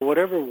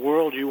whatever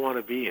world you want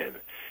to be in.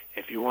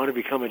 If you want to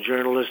become a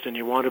journalist and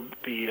you want to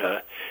be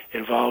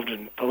involved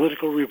in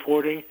political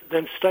reporting,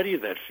 then study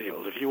that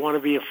field. If you want to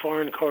be a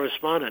foreign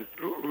correspondent,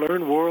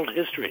 learn world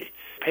history.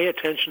 Pay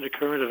attention to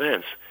current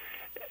events.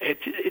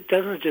 It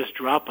doesn't just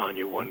drop on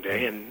you one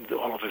day and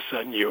all of a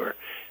sudden you're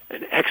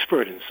an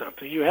expert in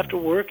something. You have to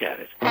work at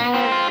it.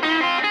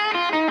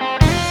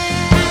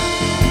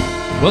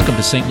 Welcome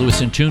to St.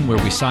 Louis in Tune,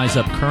 where we size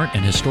up current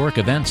and historic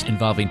events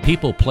involving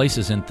people,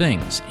 places, and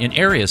things in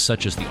areas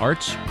such as the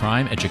arts,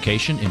 crime,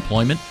 education,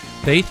 employment,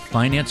 faith,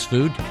 finance,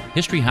 food,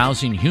 history,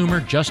 housing, humor,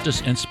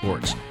 justice, and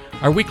sports.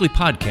 Our weekly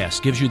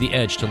podcast gives you the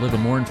edge to live a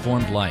more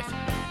informed life.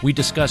 We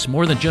discuss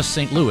more than just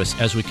St. Louis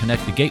as we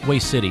connect the gateway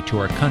city to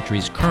our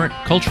country's current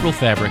cultural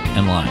fabric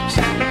and lives.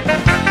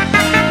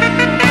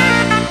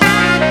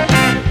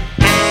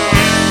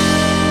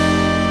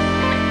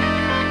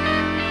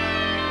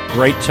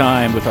 Great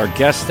time with our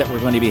guest that we're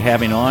going to be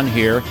having on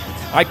here.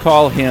 I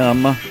call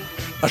him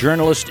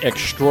journalist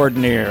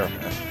extraordinaire.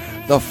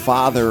 The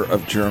father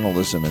of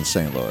journalism in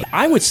St. Louis.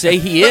 I would say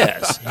he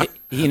is.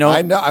 You know,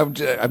 I know.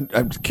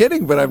 I'm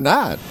kidding, but I'm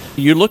not.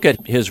 You look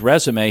at his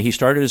resume. He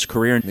started his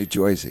career in New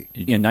Jersey.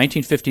 In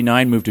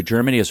 1959, moved to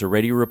Germany as a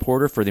radio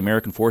reporter for the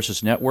American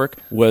Forces Network,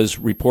 was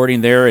reporting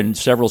there in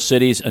several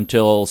cities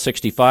until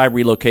 65,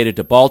 relocated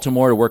to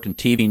Baltimore to work in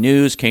TV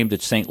news, came to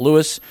St.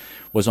 Louis,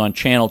 was on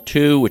Channel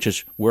 2, which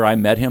is where I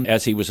met him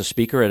as he was a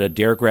speaker at a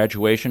DARE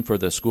graduation for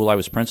the school I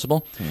was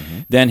principal. Mm-hmm.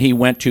 Then he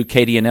went to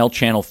KDNL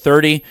Channel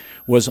 30,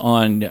 was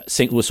on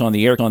St. Louis on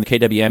the Air on the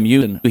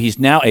KWMU, and he's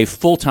now a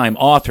full-time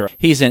author.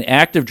 He's an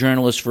active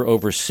journalist for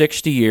over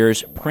 60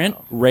 years, print,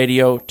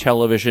 radio,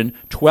 television,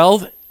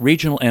 12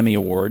 regional Emmy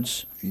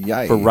Awards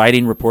for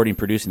writing, reporting,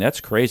 producing.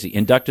 That's crazy.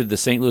 Inducted to the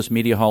St. Louis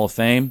Media Hall of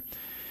Fame,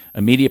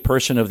 a Media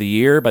Person of the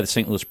Year by the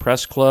St. Louis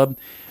Press Club.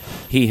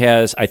 He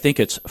has, I think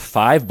it's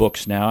 5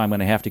 books now. I'm going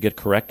to have to get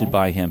corrected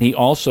by him. He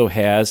also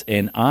has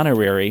an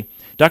honorary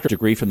doctorate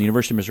degree from the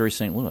University of Missouri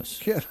St. Louis.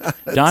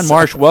 Don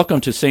Marsh, welcome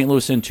to St.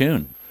 Louis in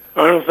Tune.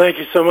 Arnold, thank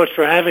you so much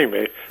for having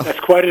me. That's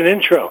quite an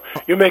intro.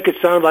 You make it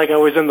sound like I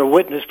was in the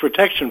witness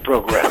protection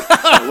program,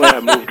 the way I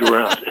moved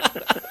around.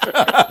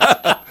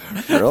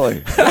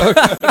 Really?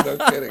 No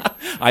kidding.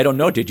 I don't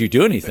know. Did you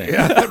do anything?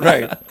 Yeah,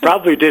 right.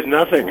 Probably did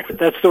nothing.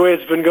 That's the way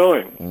it's been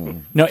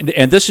going. No,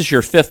 and this is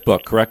your 5th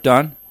book, correct,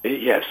 Don?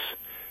 Yes.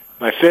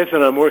 My 5th,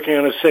 and I'm working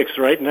on a 6th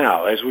right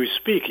now, as we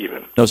speak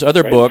even. Those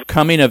other book,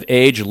 Coming of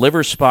Age,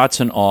 Liver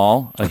Spots and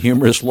All, a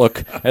humorous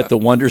look at the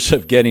wonders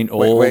of getting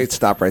old. Wait,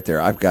 stop right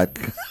there. I've got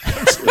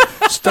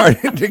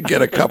starting to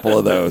get a couple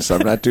of those.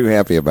 I'm not too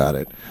happy about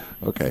it.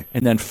 Okay.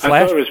 And then I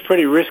thought it was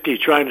pretty risky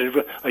trying to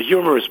do a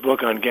humorous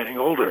book on getting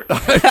older.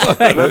 Nothing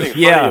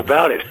funny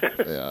about it.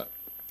 Yeah.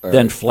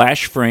 Then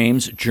Flash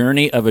Frames,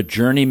 Journey of a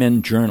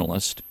Journeyman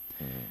Journalist.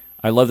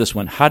 I love this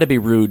one, How to Be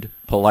Rude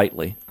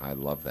Politely. I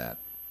love that.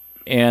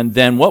 And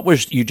then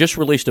you just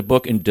released a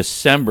book in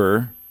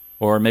December,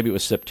 or maybe it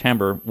was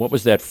September. What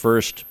was that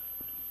first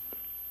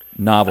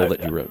novel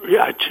that you wrote?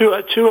 Yeah,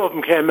 two of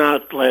them came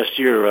out last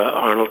year,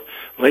 Arnold,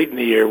 late in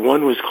the year.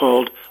 One was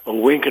called A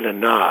Wink and a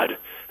Nod.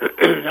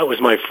 That was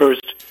my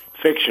first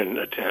fiction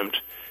attempt.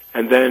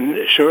 And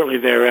then shortly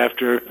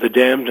thereafter, The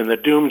Damned and the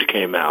Doomed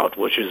came out,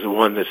 which is the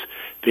one that's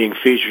being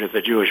featured at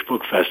the Jewish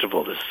Book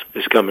Festival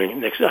this coming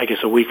next, I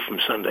guess, a week from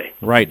Sunday.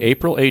 Right,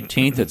 April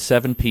 18th at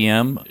 7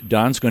 p.m.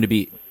 Don's going to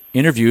be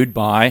interviewed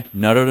by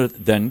none other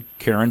than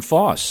Karen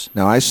Foss.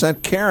 Now, I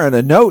sent Karen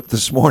a note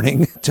this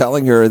morning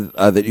telling her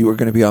that you were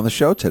going to be on the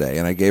show today,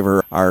 and I gave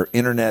her our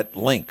internet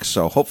link,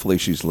 so hopefully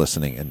she's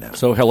listening in now.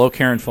 So, hello,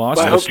 Karen Foss.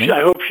 Well, I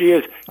hope she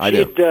is. I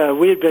do.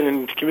 We had been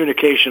in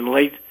communication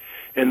late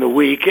in the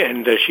week,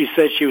 and she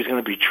said she was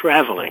going to be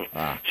traveling.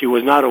 She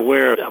was not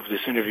aware of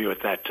this interview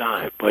at that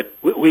time, but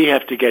we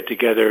have to get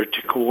together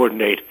to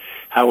coordinate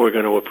how we're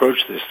going to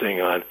approach this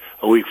thing on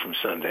a week from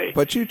Sunday.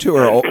 But you two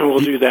are old. And we'll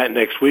do that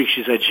next week.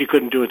 She said she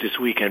couldn't do it this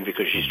weekend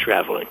because she's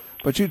traveling.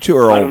 But you two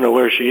are old. I don't know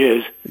where she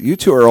is. You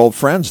two are old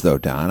friends, though,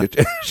 Don. It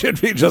should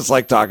be just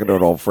like talking to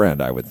an old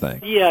friend, I would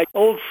think. Yeah,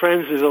 old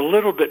friends is a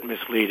little bit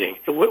misleading.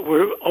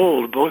 We're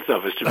old, both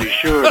of us, to be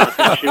sure. I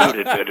think she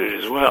would admit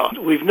it as well.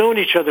 We've known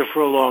each other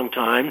for a long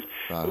time.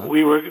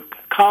 We were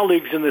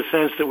colleagues in the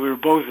sense that we were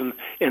both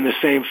in the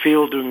same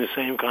field doing the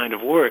same kind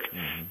of work.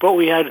 Mm-hmm. But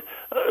we had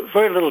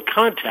very little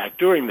contact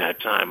during that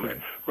time.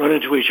 Right. Run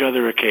into each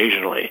other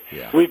occasionally.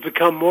 Yeah. We've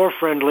become more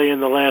friendly in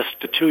the last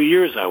 2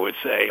 years, I would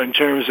say, in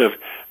terms of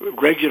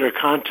regular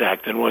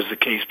contact than was the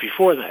case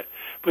before that.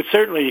 But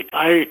certainly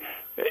I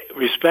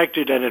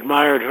respected and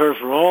admired her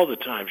for all the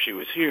time she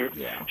was here.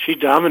 Yeah. She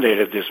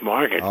dominated this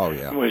market. Oh,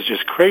 yeah. It was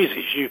just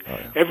crazy.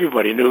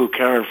 Everybody knew who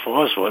Karen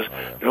Foss was. Oh,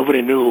 yeah.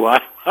 Nobody knew who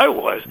I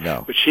was.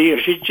 No. But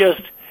she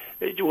just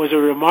was a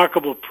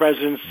remarkable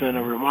presence and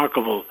a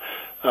remarkable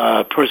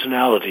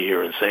personality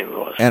here in St.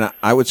 Louis. And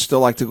I would still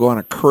like to go on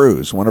a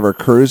cruise. One of her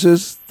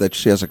cruises, that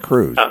she has a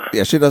cruise.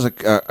 Yeah, she does a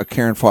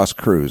Karen Foss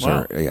cruise.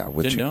 Wow.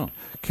 Which didn't know.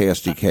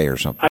 KSDK or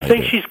something. I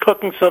think she's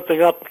cooking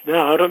something up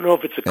now. I don't know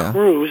if it's a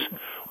cruise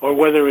or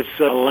whether it's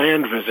a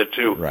land visit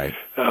to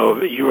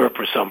Europe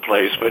or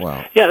someplace. But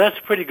yeah, that's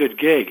a pretty good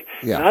gig.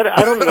 Yeah.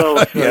 I don't know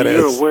if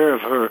you're is. aware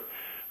of her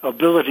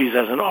abilities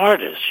as an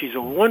artist. She's a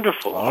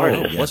wonderful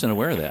artist. I wasn't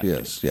aware of that.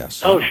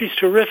 Yes. Oh, she's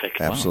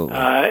terrific. Absolutely.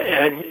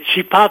 And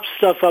she pops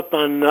stuff up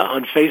on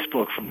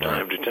Facebook from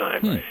time to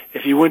time.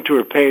 If you went to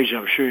her page,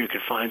 I'm sure you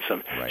could find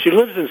some. Right. She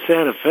lives in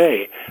Santa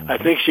Fe. I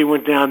think she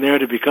went down there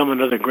to become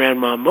another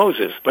Grandma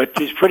Moses, but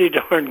she's pretty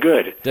darn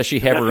good. Does she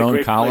have That's her a own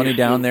great colony place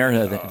down to-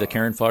 there, the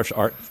Karen Foss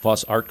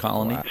Art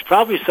Colony? It's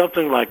probably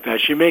something like that.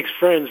 She makes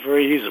friends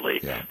very easily.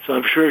 Yeah. So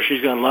I'm sure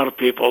she's got a lot of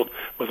people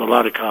with a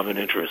lot of common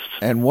interests.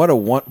 And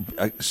what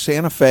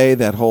Santa Fe,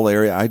 that whole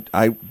area.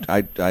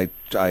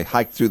 I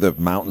hiked through the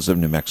mountains of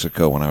New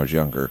Mexico when I was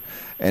younger,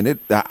 and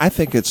I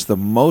think it's the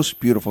most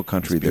beautiful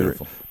country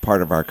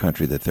part of our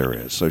country that there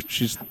is. So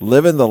she's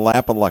living the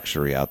lap of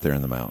luxury out there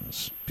in the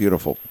mountains.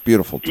 Beautiful,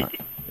 beautiful time.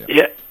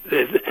 Yeah.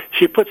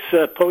 She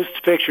posts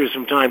pictures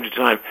from time to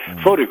time,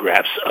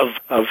 photographs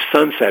of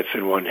sunsets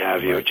and what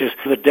have you. Right. Just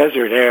the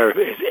desert air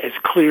is as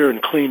clear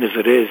and clean as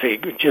it is.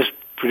 It just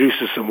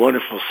produces some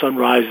wonderful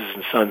sunrises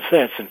and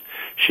sunsets, and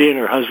she and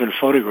her husband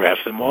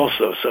photograph them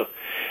also. So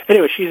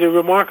anyway, she's a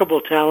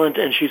remarkable talent,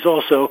 and she's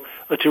also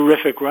a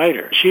terrific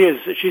writer.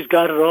 She's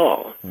got it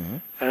all.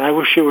 And I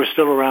wish she were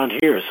still around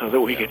here so that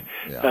we could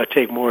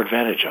take more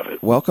advantage of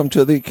it. Welcome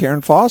to the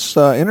Karen Foss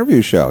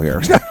interview show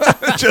here.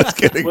 Just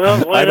kidding.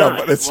 Well, why I know, not?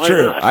 but it's Why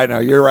true. not? I know.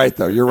 You're right,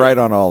 though. You're right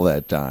on all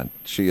that, Don.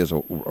 She is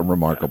a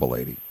remarkable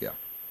lady. Yeah.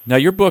 Now,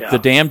 your book, The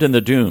Damned and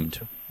the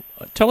Doomed.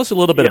 Tell us a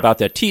little bit about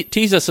that.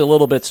 Tease us a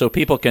little bit so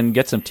people can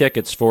get some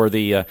tickets for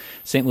the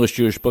St. Louis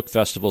Jewish Book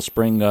Festival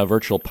spring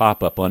virtual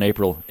pop-up on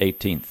April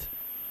 18th.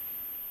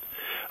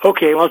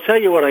 Okay, well, I'll tell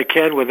you what I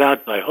can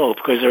without my hope,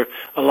 because there are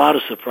a lot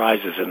of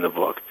surprises in the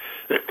book.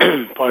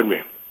 Pardon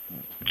me.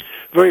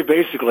 Very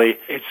basically,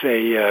 it's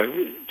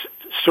a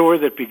story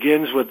that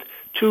begins with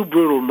two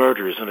brutal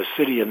murders in a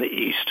city in the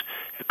East.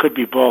 It could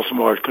be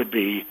Baltimore, it could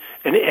be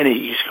in any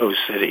East Coast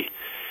city.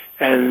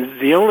 And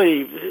the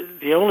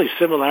only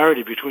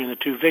similarity between the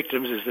two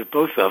victims is that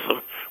both of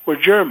them were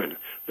German.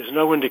 There's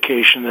no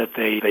indication that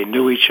they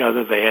knew each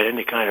other, they had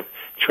any kind of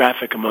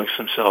traffic amongst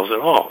themselves at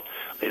all.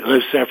 They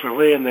lived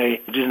separately, and they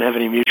didn't have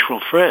any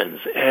mutual friends.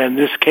 And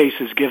this case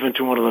is given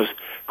to one of those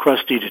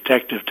crusty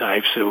detective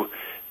types who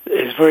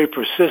is very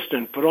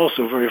persistent, but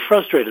also very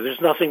frustrated. There's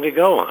nothing to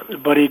go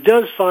on. But he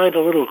does find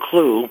a little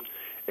clue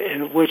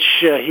in which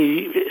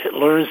he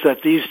learns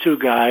that these two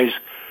guys,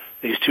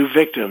 these two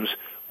victims,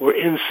 were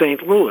in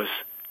St. Louis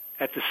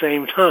at the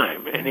same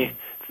time. And he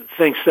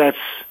thinks that's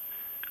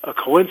a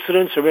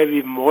coincidence, or maybe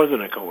even more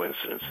than a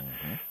coincidence.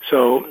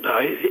 So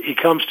he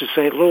comes to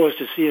St. Louis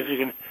to see if he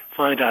can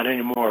find out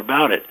any more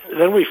about it.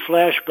 Then we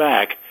flash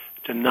back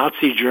to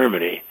Nazi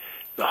Germany,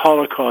 the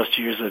Holocaust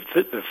years,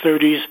 the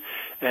 30s,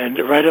 and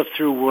right up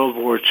through World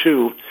War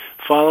II,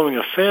 following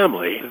a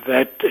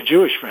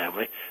Jewish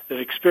family, that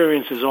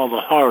experiences all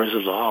the horrors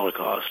of the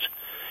Holocaust.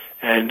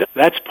 And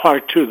that's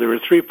part two. There are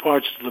three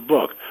parts to the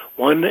book.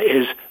 One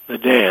is the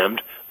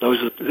damned. Those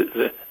are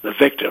the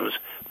victims.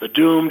 The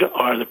doomed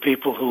are the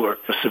people who are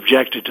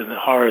subjected to the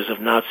horrors of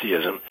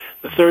Nazism.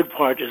 The third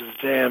part is the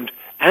damned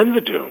and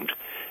the doomed.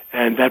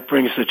 And that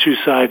brings the two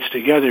sides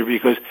together,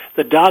 because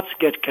the dots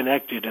get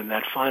connected in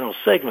that final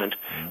segment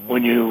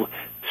when you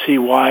see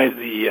why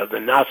the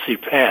Nazi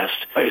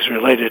past is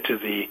related to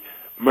the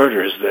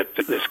murders that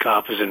this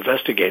cop is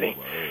investigating.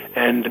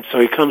 And so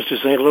he comes to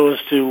St. Louis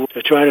to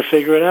try to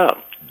figure it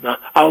out. Now,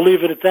 I'll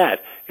leave it at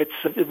that.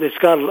 It's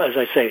got, as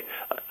I say,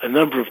 a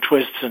number of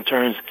twists and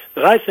turns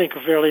that I think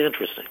are fairly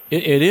interesting.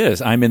 It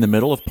is. I'm in the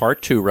middle of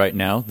part two right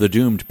now, the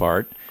doomed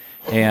part.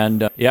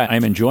 And,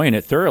 I'm enjoying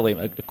it thoroughly.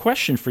 A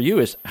question for you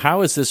is,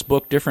 how is this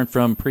book different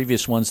from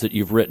previous ones that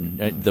you've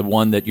written, the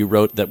one that you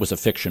wrote that was a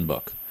fiction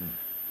book?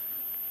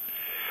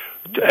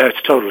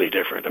 It's totally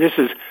different.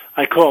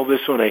 I call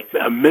this one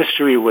a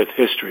mystery with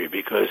history,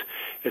 because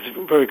it's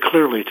very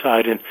clearly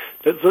tied in.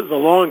 The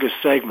longest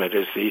segment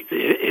is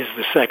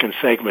the second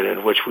segment,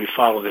 in which we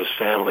follow this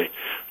family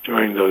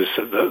during those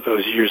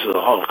years of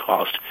the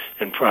Holocaust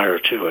and prior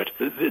to it.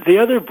 The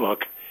other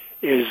book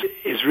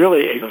is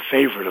really a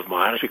favorite of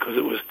mine, because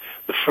it was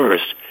the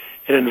first.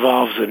 It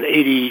involves an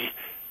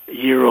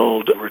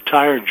 80-year-old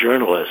retired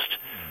journalist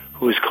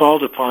who is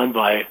called upon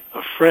by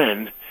a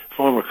friend,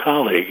 former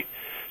colleague,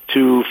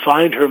 to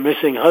find her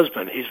missing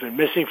husband. He's been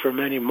missing for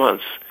many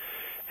months,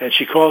 and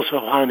she calls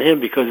upon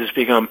him because it's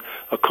become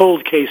a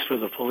cold case for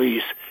the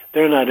police.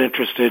 They're not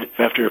interested.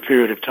 After a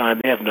period of time,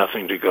 they have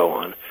nothing to go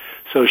on.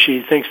 So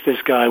she thinks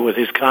this guy, with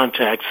his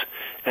contacts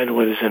and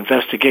with his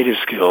investigative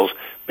skills,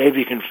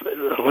 maybe can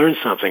learn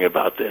something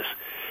about this.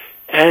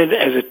 And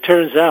as it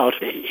turns out,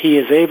 he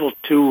is able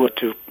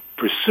to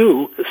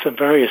pursue some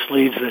various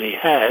leads that he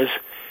has.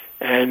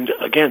 And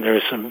again, there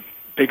are some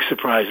big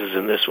surprises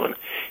in this one.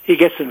 He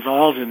gets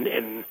involved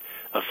in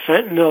a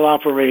fentanyl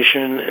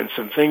operation and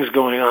some things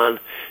going on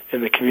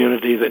in the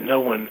community that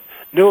no one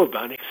knew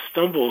about. He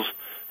stumbles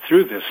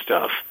through this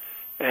stuff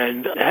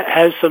and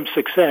has some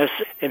success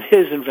in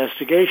his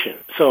investigation.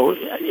 So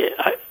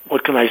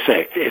what can I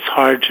say? It's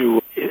hard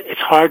to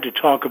hard to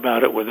talk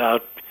about it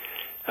without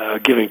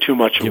giving too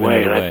much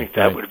away, and I think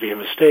that would be a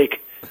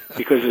mistake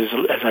because,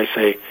 as I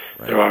say,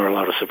 there are a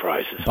lot of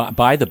surprises.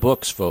 Buy the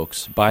books,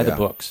 folks. Buy the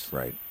books.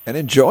 Right. And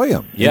enjoy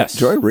them. Yes.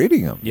 Enjoy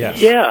reading them. Yes.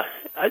 Yeah.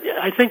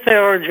 I think they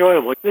are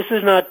enjoyable. This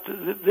is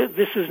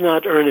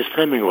not Ernest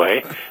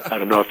Hemingway. I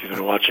don't know if you've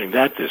been watching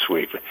that this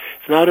week, but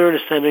it's not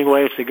Ernest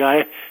Hemingway. It's a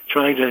guy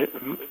trying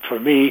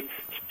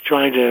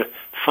to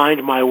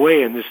find my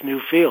way in this new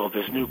field,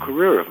 this new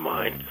career of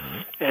mine,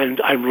 and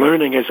I'm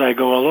learning as I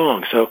go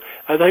along. So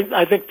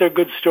I think they're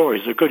good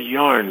stories. They're good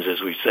yarns,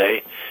 as we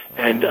say,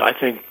 and I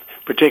think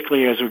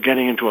particularly as we're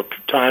getting into a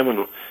time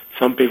when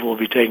some people will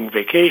be taking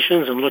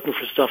vacations and looking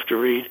for stuff to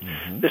read.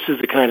 This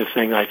is the kind of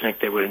thing I think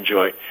they would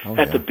enjoy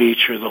at the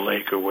beach or the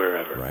lake or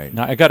wherever. Right.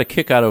 Now, I got a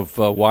kick out of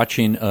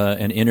watching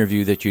an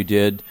interview that you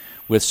did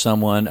with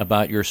someone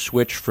about your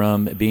switch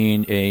from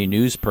being a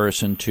news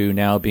person to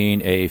now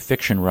being a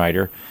fiction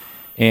writer.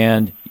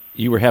 And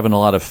you were having a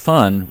lot of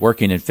fun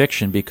working in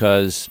fiction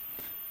because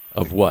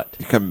of what?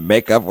 You can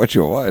make up what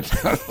you want.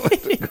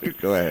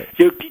 Go ahead.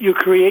 You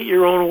create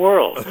your own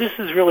world. This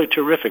is really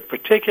terrific,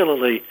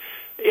 particularly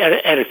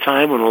at a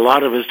time when a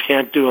lot of us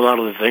can't do a lot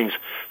of the things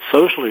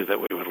socially that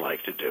we would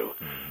like to do.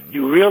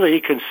 You really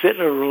can sit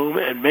in a room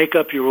and make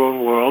up your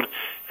own world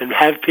and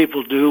have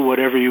people do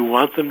whatever you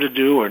want them to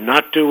do or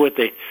not do what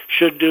they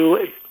should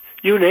do.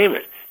 You name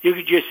it.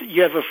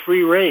 You have a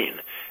free rein.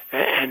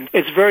 And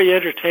it's very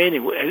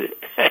entertaining.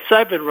 As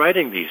I've been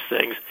writing these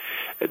things,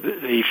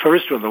 the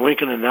first one, The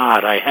Wink and a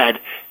Nod, I had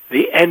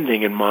the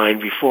ending in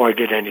mind before I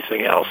did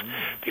anything else,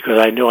 because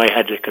I knew I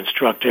had to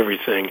construct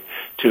everything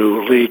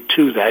to lead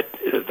to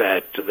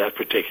that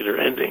particular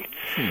ending.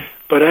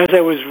 But as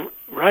I was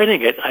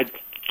writing it, I'd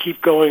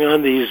keep going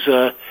on these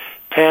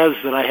paths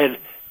that I had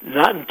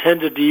not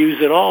intended to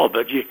use at all,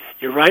 but you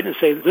write and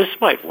say, this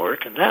might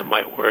work and that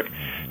might work.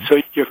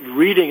 So you're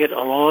reading it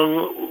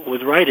along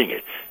with writing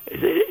it.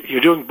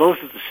 You're doing both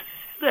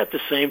at the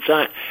same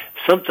time,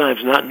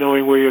 sometimes not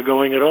knowing where you're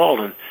going at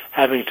all and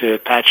having to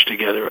patch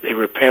together a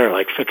repair,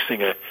 like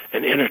fixing an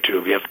inner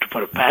tube. You have to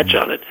put a patch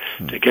on it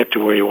to get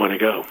to where you want to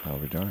go.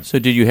 So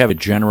did you have a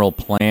general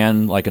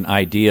plan, like an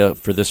idea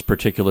for this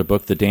particular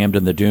book, The Damned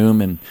and the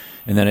Doom, and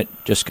then it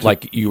just,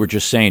 like you were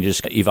just saying,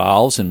 just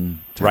evolves and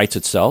writes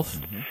itself?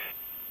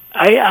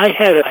 I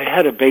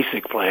had a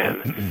basic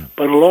plan,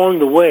 but along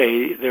the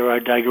way there are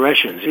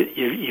digressions.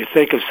 You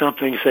think of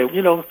something, say,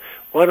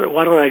 why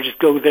don't I just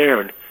go there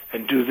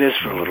and do this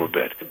for a little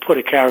bit? Put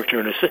a character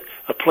in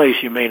a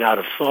place you may not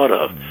have thought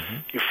of.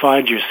 You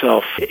find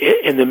yourself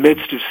in the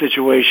midst of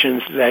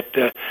situations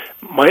that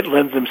might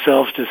lend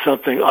themselves to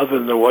something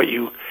other than what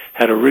you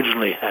had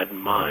originally had in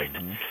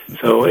mind.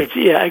 So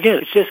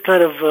it's just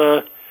kind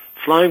of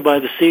flying by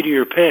the seat of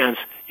your pants.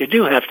 You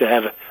do have to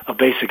have a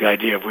basic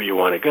idea of where you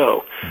want to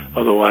go.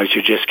 Otherwise,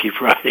 you just keep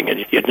writing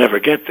and you'd never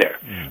get there.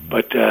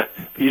 But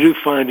you do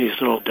find these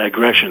little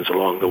digressions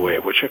along the way,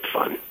 which are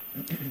fun.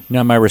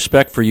 Now, my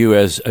respect for you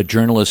as a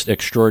journalist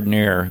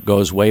extraordinaire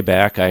goes way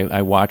back.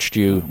 I watched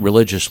you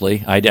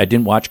religiously. I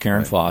didn't watch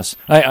Karen Foss.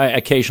 I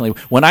occasionally,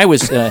 when I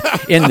was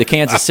in the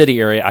Kansas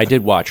City area, I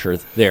did watch her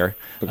there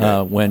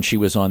when she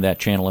was on that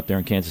channel up there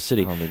in Kansas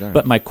City.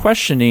 But my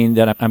questioning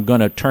that I'm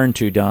going to turn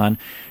to, Don,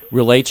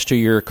 relates to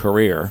your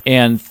career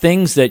and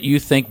things that you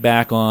think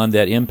back on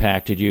that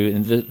impacted you.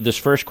 And this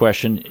first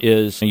question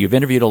is, you've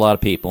interviewed a lot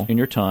of people in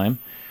your time.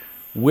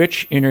 What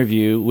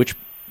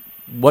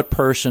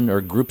person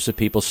or groups of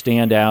people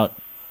stand out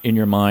in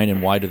your mind,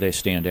 and why do they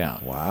stand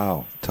out?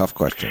 Wow, tough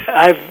question.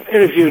 I've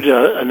interviewed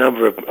a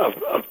number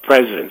of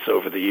presidents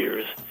over the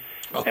years,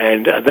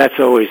 and that's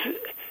always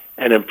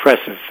an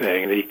impressive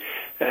thing.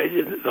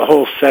 The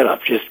whole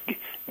setup, just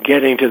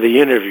getting to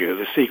the interview,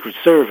 the Secret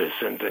Service,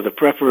 and the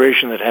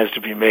preparation that has to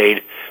be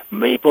made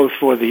both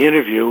for the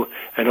interview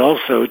and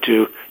also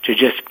to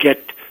just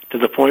get to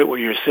the point where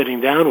you're sitting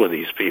down with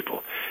these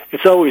people.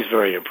 It's always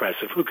very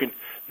impressive. Who can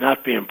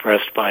not be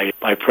impressed by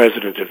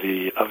President of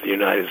the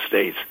United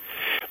States?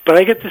 But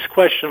I get this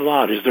question a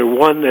lot. Is there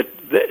one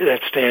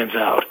that stands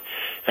out?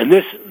 And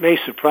this may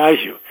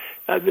surprise you.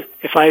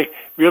 If I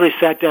really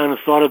sat down and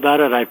thought about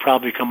it, I'd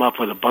probably come up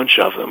with a bunch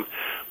of them.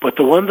 But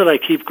the one that I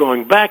keep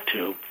going back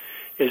to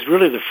is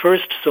really the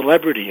first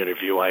celebrity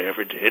interview I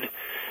ever did,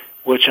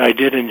 which I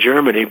did in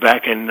Germany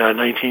back in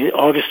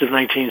August of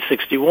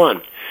 1961.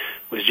 It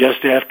was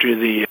just after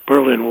the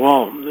Berlin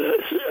Wall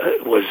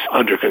was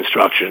under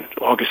construction.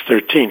 August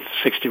 13th,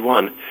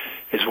 61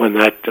 is when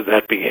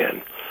that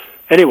began.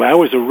 Anyway, I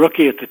was a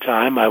rookie at the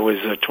time. I was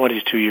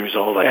 22 years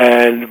old,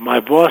 and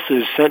my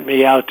bosses sent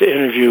me out to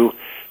interview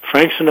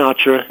Frank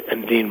Sinatra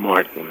and Dean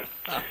Martin.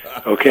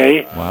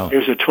 Okay? Wow.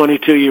 Here's a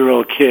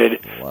 22-year-old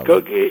kid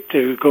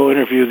to go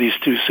interview these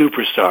two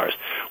superstars.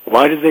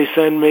 Why did they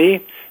send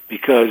me?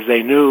 Because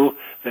they knew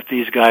that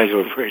these guys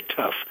were very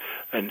tough.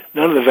 And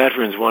none of the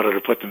veterans wanted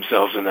to put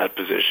themselves in that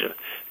position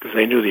because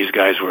they knew these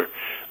guys were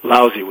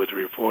lousy with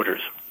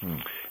reporters.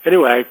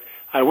 Anyway,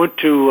 I went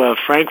to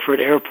Frankfurt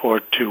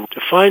Airport to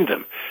find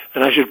them.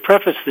 And I should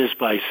preface this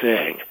by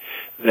saying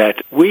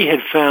that we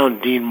had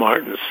found Dean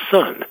Martin's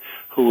son,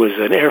 who was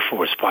an Air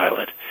Force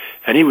pilot,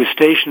 and he was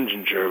stationed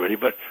in Germany,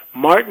 but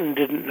Martin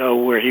didn't know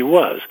where he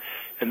was.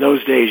 In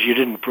those days, you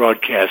didn't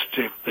broadcast,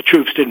 the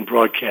troops didn't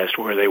broadcast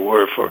where they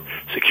were for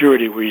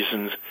security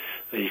reasons,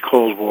 the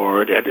Cold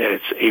War at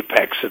its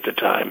apex at the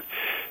time.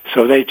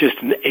 So they just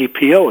an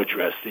APO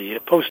address, the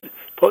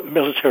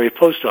military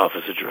post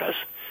office address.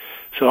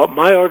 So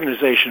my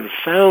organization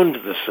found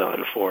the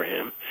Sun for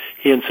him.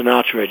 He and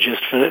Sinatra had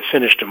just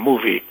finished a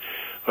movie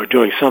or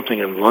doing something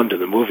in London.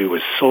 The movie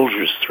was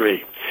Soldiers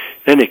 3.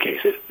 In any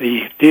case,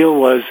 the deal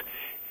was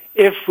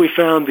if we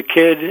found the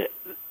kid,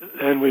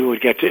 then we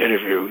would get to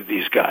interview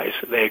these guys.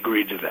 They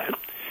agreed to that.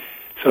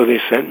 So they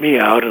sent me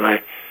out, and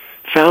I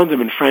found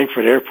them in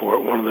Frankfurt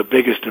Airport, one of the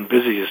biggest and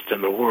busiest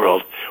in the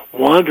world,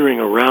 wandering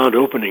around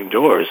opening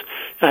doors.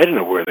 I didn't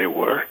know where they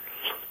were.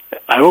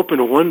 I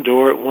opened one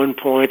door at one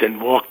point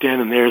and walked in,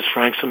 and there's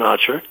Frank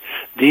Sinatra,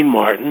 Dean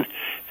Martin,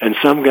 and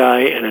some guy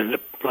in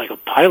like a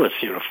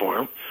pilot's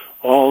uniform,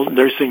 all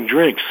nursing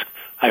drinks.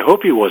 I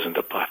hope he wasn't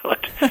a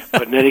pilot,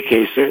 but in any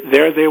case,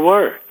 there they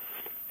were.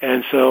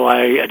 And so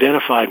I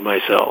identified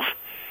myself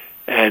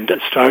and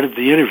started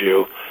the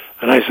interview.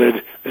 And I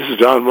said, "This is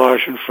Don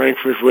Marsh in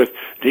Frankfurt with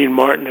Dean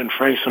Martin and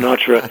Frank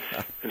Sinatra."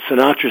 And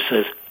Sinatra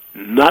says,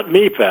 "Not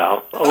me,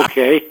 pal."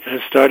 Okay. And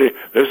it started,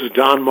 "This is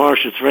Don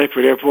Marsh at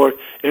Frankfurt Airport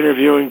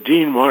interviewing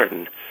Dean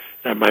Martin."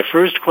 And my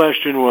first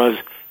question was,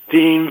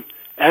 "Dean,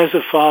 as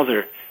a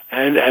father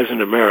and as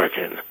an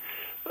American,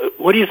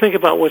 what do you think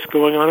about what's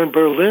going on in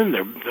Berlin?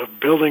 They're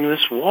building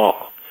this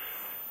wall."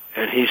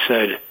 And he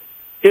said,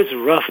 "It's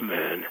rough,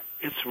 man.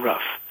 It's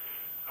rough.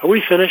 Are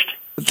we finished?"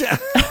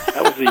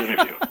 That was the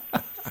interview.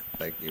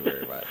 Thank you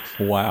very much.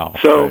 Wow.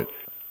 So Right.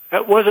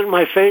 that wasn't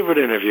my favorite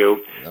interview,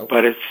 Nope.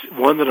 but it's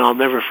one that I'll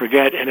never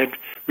forget, and it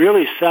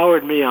really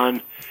soured me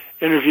on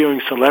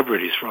interviewing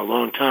celebrities for a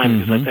long time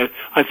because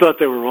I thought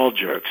they were all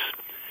jerks.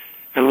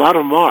 And a lot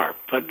of them are,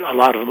 but a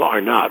lot of them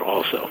are not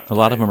also. A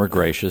lot of them are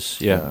gracious,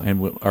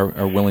 and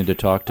are willing to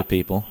talk to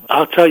people.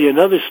 I'll tell you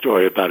another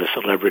story about a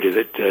celebrity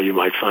that you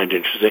might find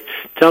interesting.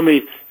 Tell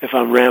me if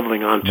I'm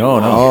rambling on too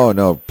long. Oh,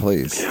 no,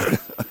 please.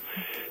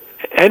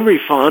 Henry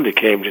Fonda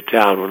came to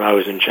town when I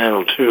was in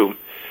Channel 2,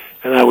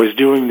 and I was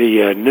doing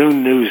the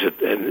noon news at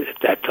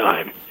that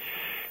time.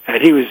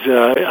 And he was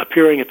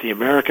appearing at the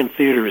American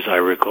Theater, as I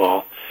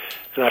recall.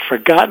 And I've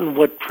forgotten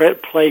what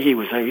play he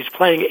was in. He was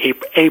playing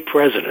a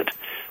president,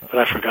 but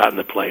I've forgotten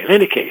the play. In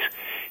any case,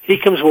 he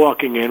comes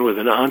walking in with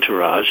an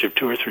entourage of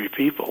 2 or 3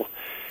 people,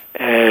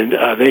 and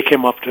they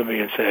came up to me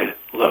and said,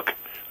 "Look,"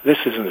 this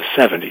is in the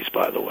 70s,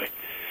 by the way.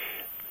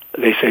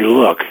 They say,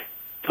 "Look,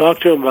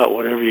 talk to him about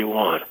whatever you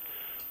want,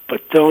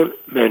 but don't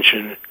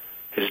mention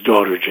his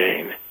daughter,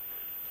 Jane."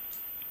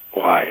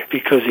 Why?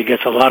 Because he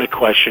gets a lot of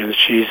questions.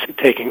 She's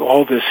taking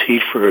all this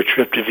heat for her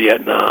trip to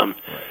Vietnam,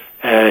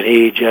 and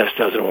he just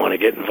doesn't want to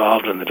get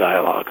involved in the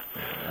dialogue.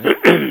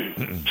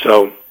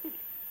 So,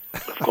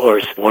 of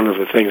course, one of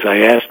the things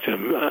I asked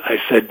him,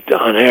 I said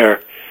on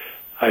air,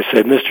 I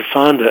said, "Mr.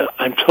 Fonda,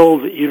 I'm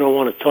told that you don't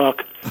want to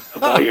talk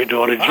about your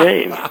daughter,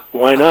 Jane.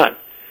 Why not?"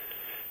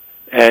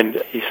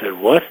 And he said,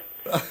 "What?"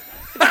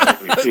 I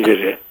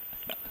repeated it.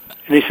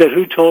 And he said,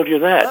 "Who told you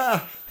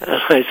that?"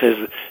 And I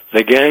says,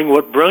 "The gang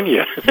what brung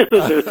you,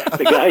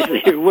 the guys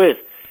that you're with."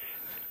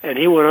 And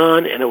he went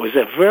on, and it was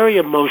a very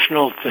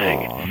emotional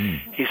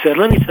thing. He said,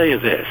 "Let me tell you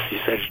this." He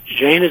said,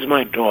 "Jane is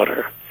my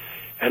daughter,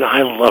 and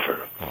I love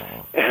her.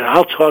 And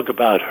I'll talk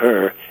about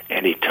her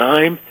any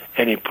time,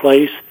 any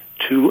place,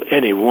 to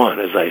anyone,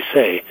 as I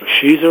say.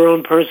 She's her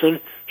own person.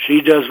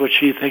 She does what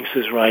she thinks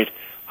is right.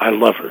 I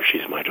love her.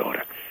 She's my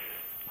daughter."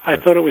 I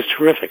thought it was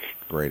terrific.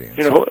 Great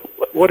answer. You know,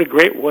 what a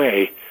great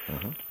way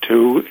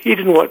he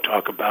didn't want to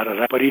talk about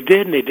it, but he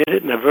did, and he did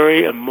it in a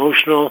very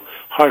emotional,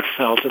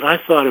 heartfelt, and I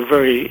thought a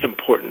very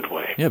important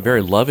way. Yeah,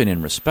 very loving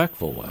and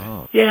respectful way.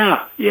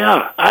 Yeah.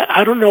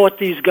 I don't know what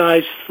these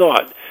guys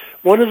thought.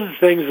 One of the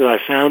things that I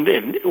found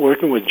in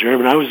working with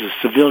German, I was a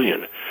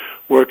civilian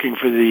working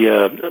for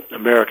the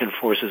American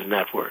Forces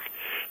Network.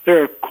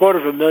 There are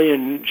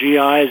 250,000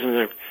 GIs,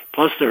 and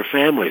plus their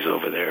families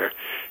over there.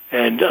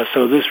 And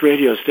so this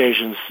radio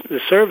station's the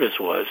service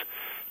was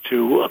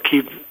to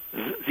keep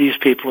these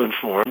people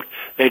informed.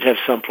 They'd have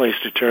some place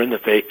to turn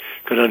that they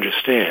could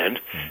understand.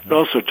 It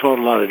also taught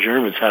a lot of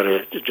Germans how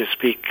to just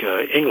speak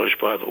English,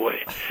 by the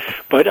way.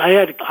 But I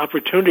had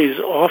opportunities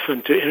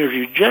often to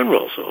interview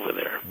generals over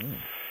there.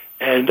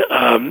 And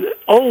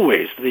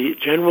always the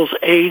general's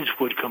aides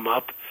would come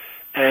up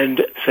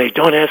and say,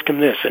 "Don't ask him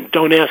this and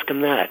don't ask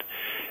him that."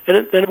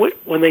 And then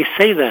when they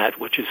say that,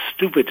 which is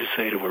stupid to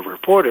say to a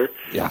reporter,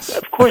 Yes.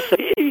 of course,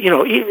 let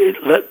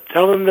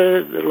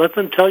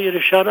them tell you to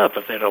shut up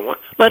if they don't want.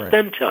 Let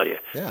them tell you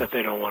that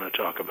they don't want to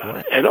talk about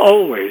it. And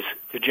always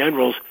the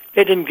generals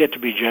They didn't get to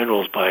be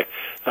generals by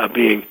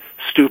being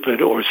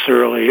stupid or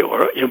surly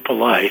or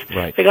impolite.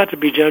 Right. They got to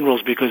be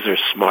generals because they're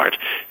smart.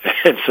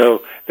 And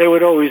so they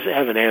would always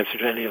have an answer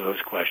to any of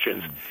those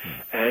questions.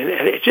 And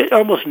it just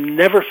almost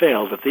never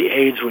failed that the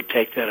aides would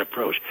take that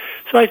approach.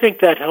 So I think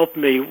that helped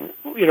me,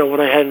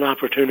 when I had an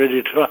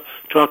opportunity to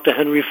talk to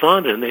Henry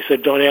Fonda, and they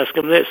said, don't ask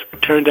him this.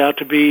 It turned out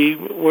to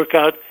work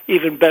out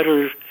even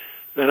better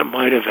than it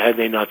might have had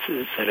they not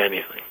said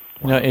anything.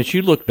 Now, as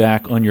you look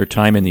back on your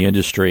time in the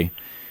industry,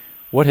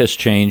 what has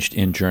changed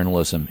in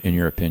journalism, in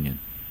your opinion?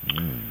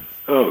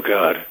 Oh,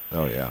 God.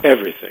 Oh, yeah.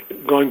 Everything.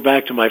 Going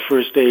back to my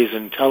first days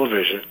in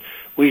television,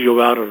 we'd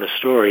go out on a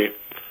story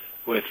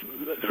with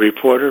the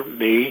reporter,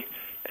 me,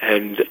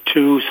 and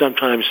 2,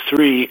 sometimes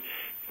 3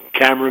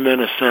 cameramen,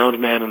 a sound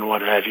man, and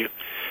what have you,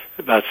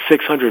 about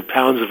 600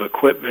 pounds of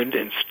equipment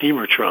in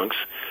steamer trunks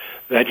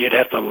that you'd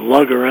have to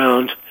lug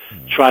around,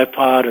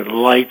 tripod and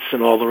lights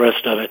and all the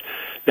rest of it.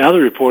 Now the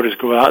reporters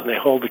go out and they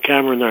hold the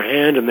camera in their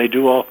hand and they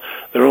do all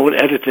their own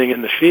editing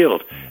in the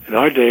field. In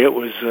our day, it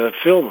was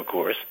film, of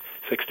course,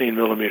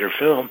 16-millimeter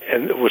film,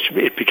 and which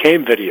it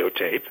became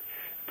videotape.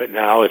 But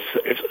now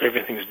it's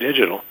everything's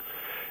digital.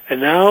 And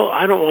now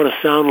I don't want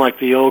to sound like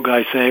the old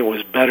guy saying it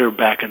was better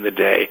back in the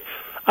day.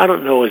 I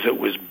don't know as it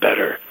was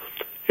better.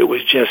 It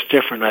was just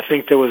different. I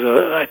think there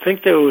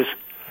was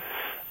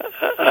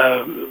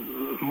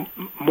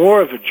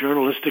more of a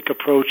journalistic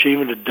approach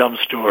even to dumb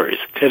stories.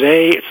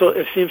 Today,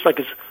 it seems like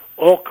it's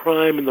all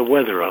crime and the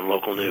weather on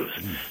local news.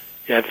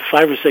 You have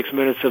 5 or 6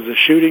 minutes of the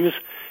shootings,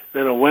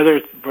 then a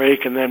weather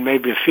break, and then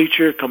maybe a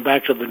feature, come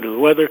back to the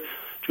weather,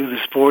 do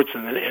the sports,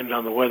 and then end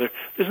on the weather.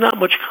 There's not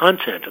much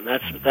content, and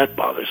that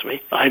bothers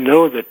me. I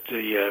know that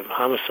the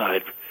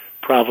homicide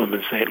problem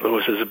in St.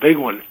 Louis is a big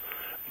one,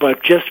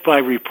 but just by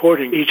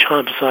reporting each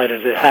homicide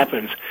as it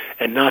happens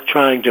and not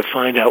trying to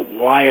find out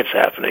why it's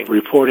happening,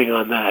 reporting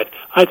on that,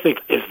 I think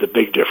is the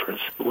big difference.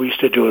 We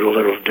used to do it a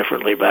little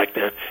differently back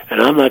then,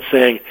 and I'm not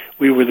saying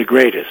we were the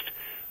greatest,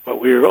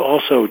 but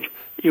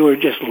you were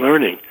just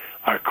learning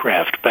our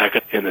craft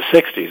back in the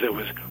 60s. It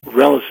was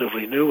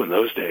relatively new in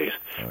those days,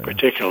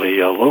 particularly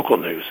local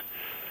news.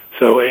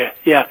 So,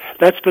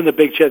 that's been the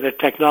big change, the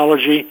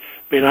technology.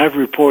 I mean, I've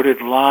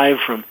reported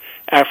live from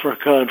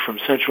Africa and from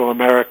Central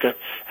America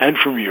and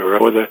from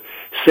Europe with a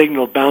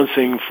signal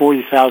bouncing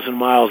 40,000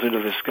 miles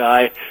into the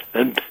sky,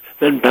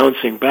 then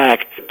bouncing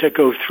back to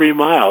go 3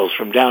 miles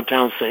from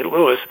downtown St.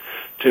 Louis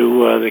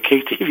to the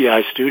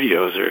KTVI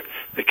studios or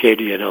the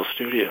KDNL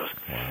studios.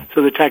 Wow.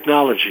 So the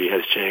technology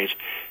has changed.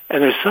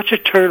 And there's such a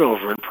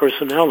turnover in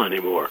personnel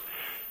anymore.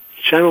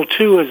 Channel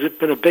 2 has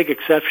been a big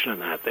exception in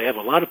that. They have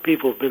a lot of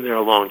people who have been there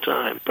a long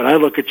time. But I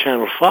look at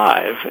Channel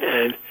 5,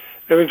 and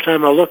every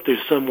time I look,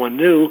 there's someone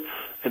new,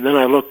 and then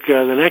I look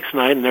the next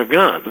night, and they're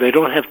gone. They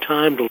don't have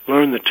time to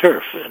learn the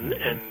turf, and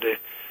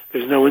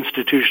there's no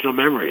institutional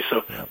memory.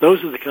 So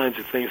those are the kinds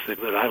of things that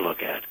I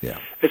look at. Yeah.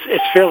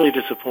 It's fairly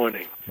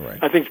disappointing. Right.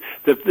 I think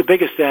the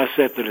biggest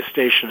asset that a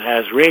station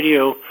has,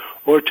 radio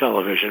or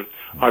television,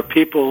 are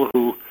people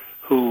who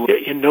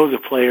know the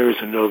players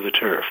and know the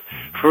turf.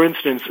 For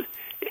instance,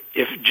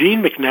 if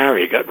Gene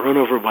McNary got run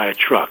over by a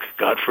truck,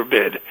 God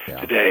forbid,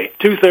 today,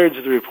 2/3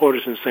 of the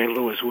reporters in St.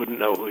 Louis wouldn't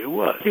know who he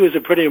was. He was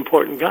a pretty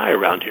important guy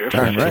around here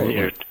for 20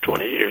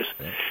 years.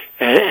 Yeah.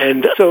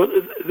 And so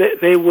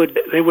they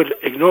would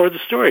ignore the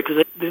story because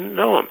they didn't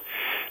know him.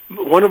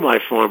 One of my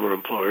former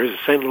employers,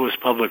 St. Louis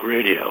Public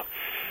Radio,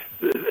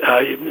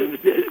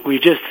 we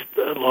just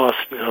lost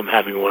him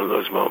having one of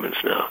those moments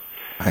now.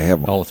 I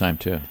have all the time,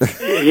 too.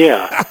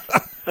 Yeah.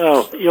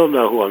 Oh, you'll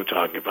know who I'm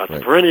talking about.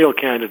 The perennial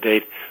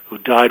candidate who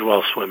died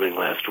while swimming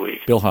last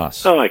week. Bill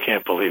Haas. Oh, I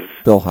can't believe it.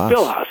 Bill Haas.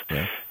 Bill Haas.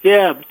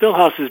 Yeah, Bill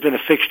Haas has been a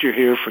fixture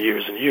here for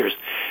years and years.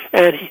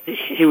 And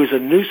he was a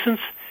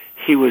nuisance.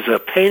 He was a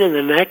pain in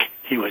the neck.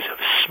 He was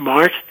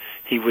smart.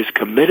 He was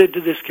committed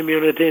to this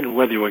community, and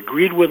whether you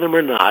agreed with him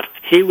or not,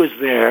 he was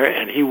there,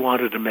 and he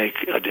wanted to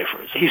make a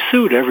difference. He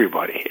sued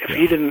everybody.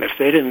 If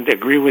they didn't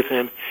agree with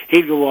him,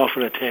 he'd go off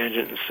on a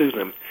tangent and sue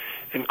them,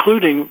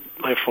 including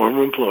my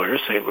former employer,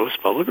 St. Louis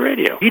Public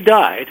Radio. He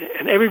died,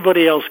 and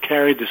everybody else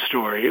carried the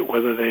story,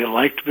 whether they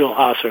liked Bill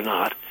Haas or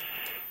not,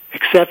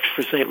 except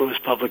for St. Louis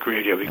Public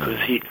Radio,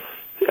 because he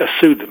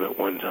sued them at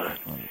one time.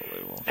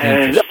 Unbelievable.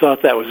 And I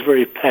thought that was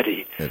very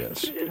petty. It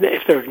is.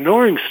 If they're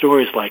ignoring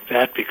stories like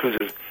that because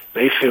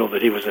they feel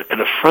that he was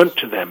an affront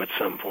to them at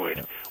some point,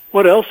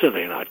 what else are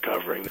they not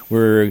covering?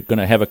 We're going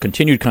to have a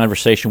continued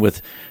conversation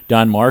with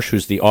Don Marsh,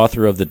 who's the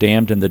author of The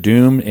Damned and the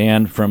Doomed,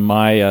 and from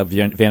my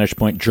vantage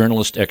point,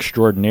 journalist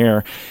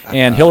extraordinaire.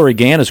 And Hillary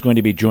Gann is going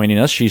to be joining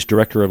us. She's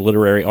Director of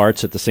Literary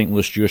Arts at the St.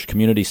 Louis Jewish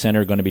Community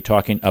Center, going to be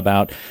talking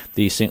about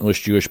the St. Louis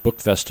Jewish Book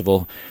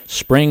Festival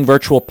Spring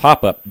Virtual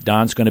Pop-Up.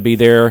 Don's going to be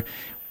there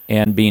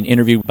and being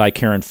interviewed by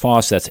Karen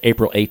Foss. That's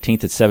April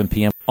 18th at 7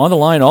 p.m. On the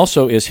line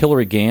also is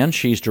Hillary Gann.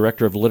 She's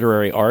Director of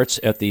Literary Arts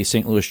at the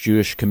St. Louis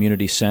Jewish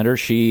Community Center.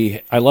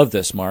 I love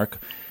this, Mark.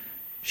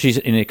 She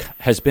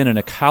has been an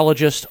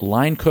ecologist,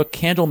 line cook,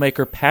 candle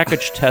maker,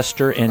 package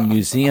tester, and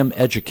museum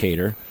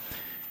educator.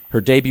 Her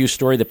debut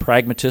story, The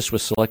Pragmatist,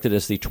 was selected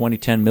as the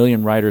 2010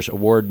 Million Writers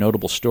Award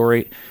Notable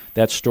Story.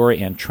 That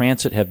story and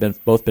Transit have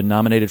both been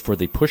nominated for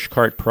the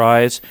Pushcart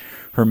Prize.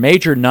 Her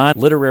major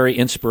non-literary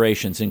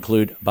inspirations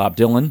include Bob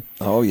Dylan,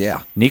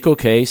 Nico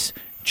Case,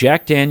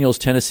 Jack Daniel's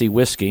Tennessee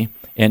Whiskey,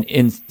 an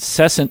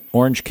incessant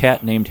orange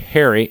cat named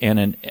Harry, and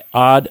an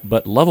odd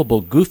but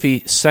lovable,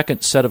 goofy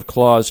second set of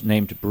claws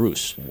named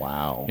Bruce.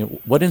 Wow.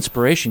 What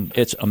inspiration.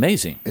 It's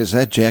amazing. Is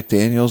that Jack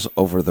Daniels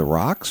over the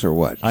rocks or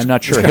what? I'm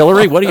not sure.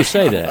 Hillary, what do you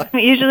say to that?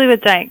 Usually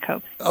with Diet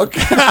Coke. Okay.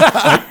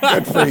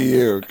 Good for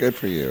you. Good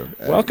for you.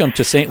 Welcome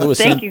to St. Louis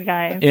Thank you,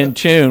 guys. In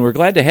Tune. We're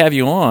glad to have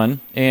you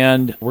on,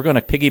 and we're going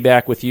to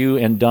piggyback with you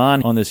and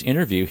Don on this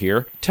interview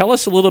here. Tell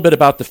us a little bit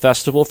about the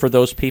festival for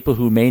those people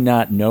who may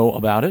not know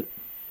about it.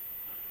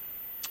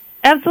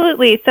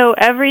 Absolutely. So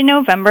every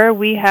November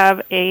we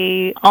have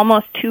a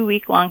almost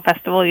 2-week-long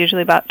festival,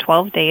 usually about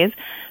 12 days.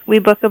 We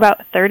book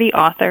about 30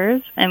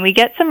 authors, and we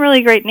get some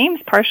really great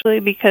names, partially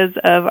because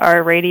of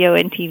our radio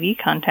and TV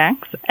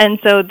contacts. And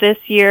so this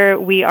year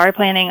we are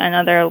planning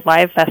another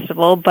live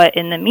festival, but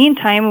in the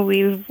meantime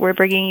we're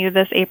bringing you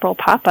this April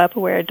pop-up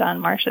where Don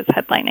Marsh is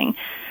headlining.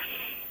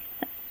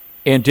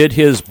 And did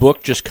his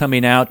book just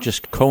coming out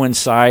just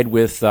coincide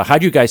with, how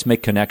do you guys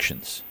make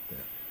connections?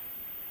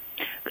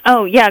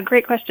 Oh, yeah,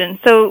 great question.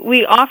 So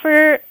we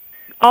offer,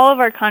 all of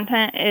our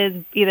content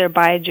is either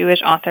by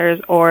Jewish authors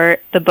or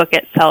the book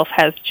itself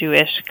has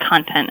Jewish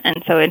content.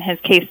 And so in his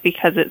case,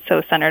 because it's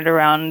so centered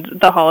around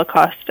the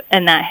Holocaust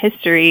and that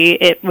history,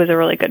 it was a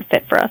really good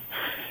fit for us.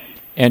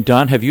 And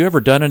Don, have you ever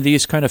done any of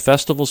these kind of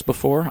festivals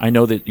before? I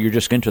know that you're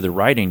just into the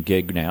writing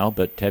gig now,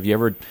 but have you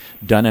ever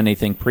done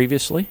anything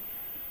previously?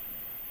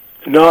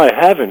 No, I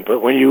haven't,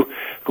 but when you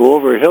go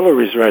over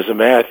Hillary's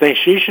resume, I think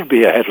she should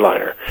be a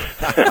headliner.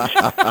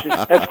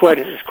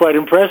 It's quite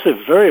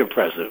impressive, very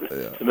impressive,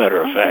 as a matter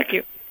of fact.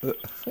 Thank you.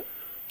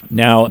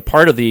 Now,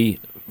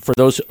 for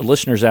those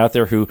listeners out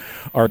there who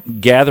are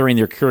gathering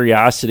their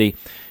curiosity,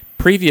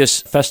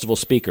 previous festival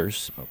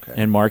speakers,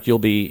 and Mark, you'll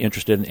be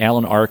interested in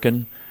Alan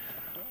Arkin,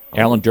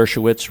 Alan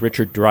Dershowitz,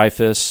 Richard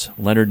Dreyfuss,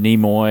 Leonard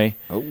Nimoy.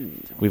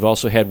 We've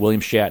also had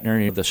William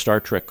Shatner, the Star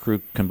Trek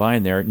crew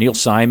combined there, Neil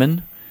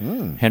Simon,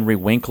 Henry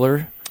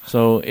Winkler.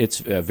 So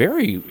it's a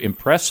very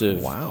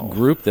impressive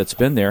group that's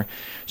been there.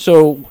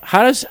 So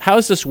how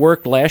does this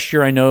work? Last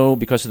year, I know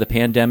because of the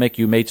pandemic,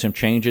 you made some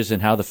changes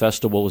in how the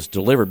festival was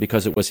delivered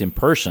because it was in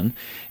person,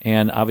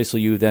 and obviously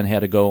you then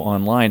had to go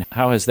online.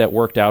 How has that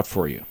worked out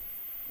for you?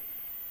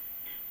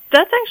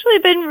 That's actually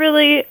been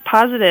really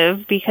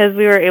positive because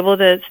we were able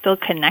to still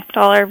connect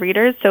all our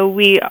readers. So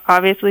we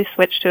obviously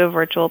switched to a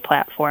virtual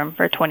platform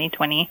for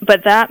 2020.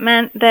 But that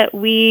meant that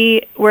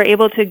we were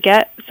able to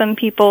get some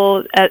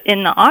people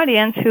in the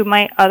audience who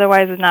might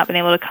otherwise have not been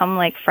able to come,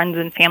 like friends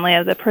and family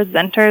of the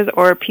presenters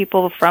or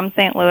people from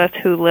St. Louis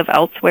who live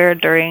elsewhere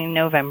during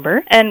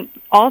November. And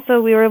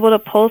also, we were able to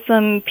pull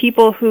some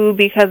people who,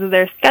 because of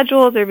their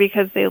schedules or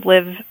because they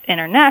live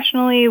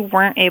internationally,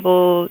 weren't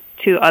able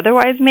to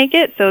otherwise make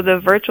it. So the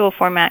virtual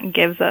format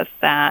gives us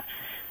that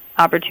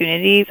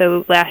opportunity.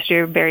 So last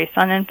year, Barry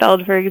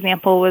Sonnenfeld, for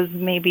example, was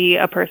maybe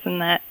a person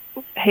that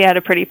he had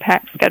a pretty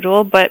packed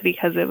schedule, but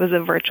because it was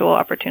a virtual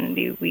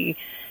opportunity, we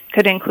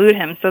could include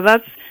him. So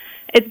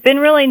it's been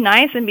really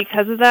nice, and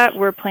because of that,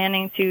 we're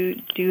planning to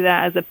do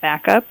that as a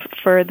backup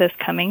for this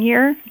coming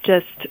year,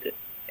 just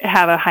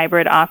have a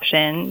hybrid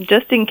option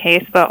just in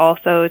case, but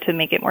also to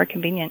make it more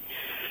convenient.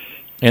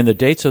 And the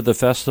dates of the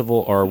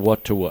festival are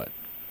what to what?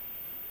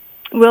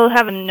 We'll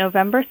have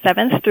November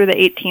 7th through the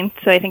 18th,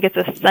 so I think it's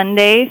a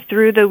Sunday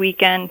through the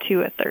weekend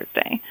to a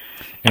Thursday.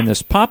 And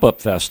this pop-up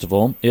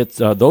festival,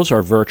 those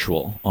are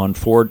virtual on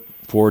four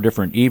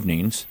different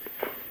evenings,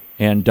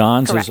 and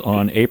Don's Correct. is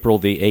on April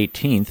the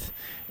 18th.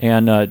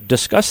 And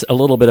discuss a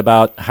little bit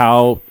about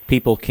how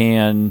people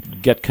can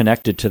get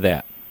connected to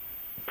that.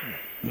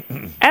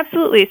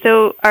 Absolutely.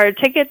 So our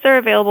tickets are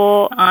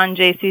available on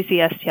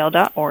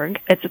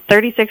jccstl.org. It's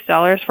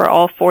 $36 for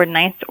all 4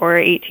 nights or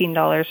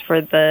 $18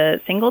 for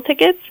the single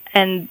tickets.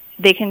 And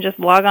they can just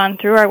log on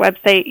through our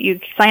website. You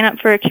sign up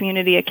for a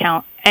community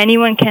account.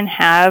 Anyone can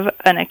have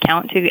an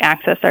account to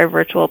access our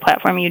virtual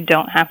platform. You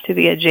don't have to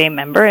be a J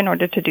member in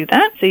order to do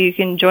that. So you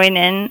can join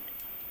in.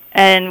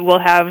 And we'll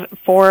have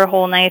 4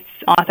 whole nights,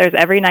 authors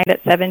every night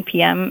at 7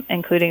 p.m.,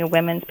 including a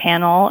women's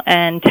panel,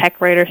 and tech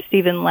writer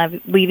Stephen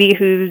Levy,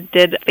 who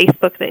did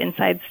Facebook, The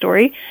Inside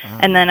Story,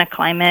 and then a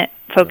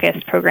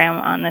climate-focused program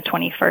on the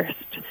 21st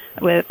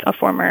with a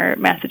former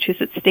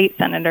Massachusetts state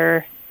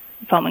senator,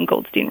 Felman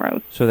Goldstein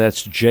Rhodes. So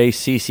that's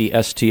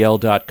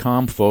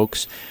jccstl.com,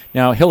 folks.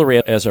 Now,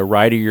 Hillary, as a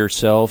writer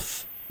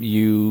yourself,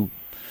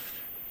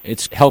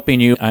 it's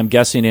helping you, I'm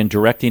guessing, in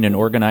directing and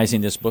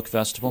organizing this book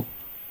festival?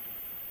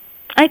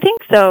 I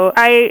think so.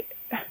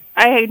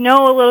 I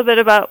know a little bit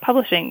about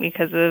publishing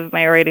because of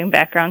my writing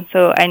background,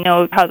 so I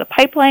know how the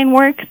pipeline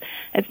works.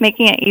 It's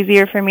making it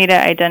easier for me to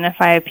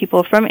identify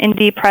people from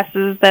indie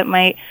presses that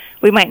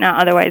we might not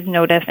otherwise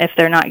notice if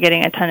they're not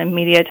getting a ton of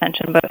media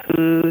attention, but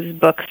whose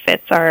book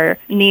fits our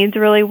needs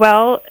really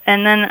well.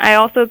 And then I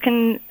also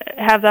can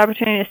have the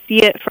opportunity to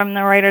see it from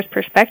the writer's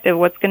perspective,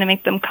 what's going to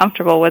make them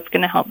comfortable, what's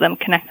going to help them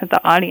connect with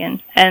the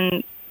audience.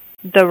 And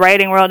the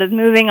writing world is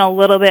moving a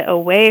little bit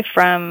away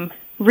from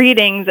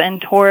readings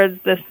and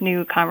towards this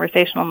new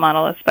conversational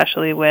model,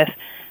 especially with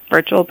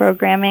virtual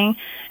programming.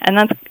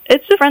 And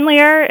it's just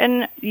friendlier,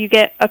 and you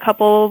get a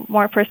couple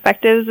more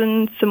perspectives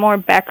and some more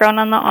background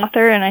on the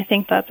author, and I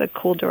think that's a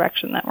cool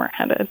direction that we're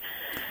headed.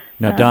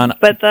 Now, Don...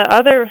 But the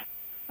other...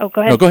 Oh,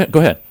 go ahead. No, go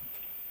ahead.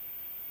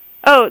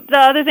 Oh, the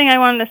other thing I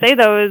wanted to say,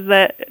 though, is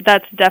that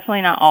that's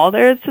definitely not all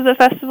there is to the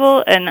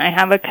festival, and I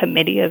have a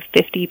committee of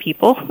 50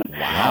 people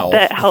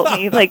that help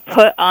me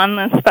put on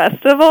this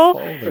festival,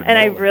 and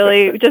I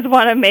really just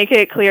want to make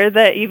it clear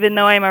that even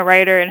though I'm a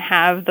writer and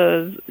have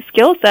those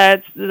skill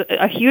sets,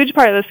 a huge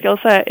part of the skill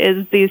set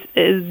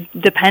is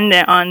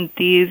dependent on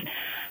these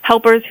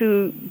helpers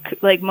who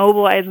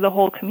mobilize the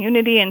whole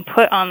community and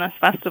put on this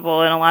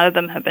festival, and a lot of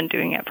them have been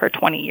doing it for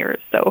 20 years.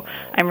 So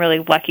I'm really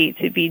lucky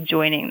to be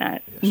joining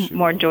that,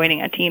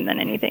 joining a team than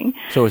anything.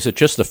 So is it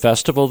just the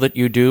festival that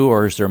you do,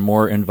 or is there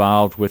more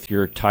involved with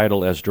your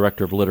title as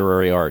Director of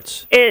Literary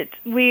Arts?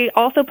 We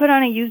also put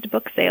on a used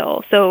book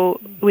sale.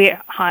 So we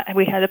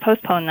had to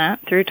postpone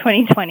that through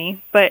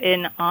 2020, but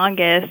in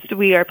August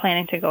we are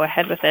planning to go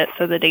ahead with it.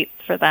 So the dates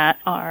for that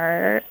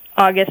are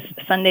August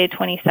Sunday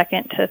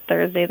 22nd to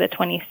Thursday the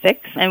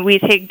 26th. And we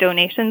take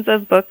donations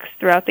of books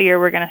throughout the year.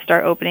 We're going to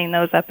start opening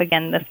those up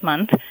again this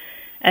month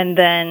and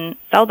then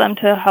sell them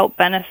to help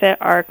benefit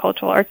our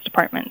cultural arts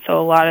department. So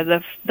a lot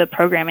of the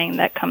programming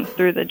that comes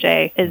through the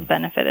J is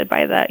benefited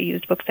by that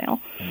used book sale.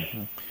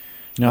 Mm-hmm.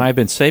 Now, I've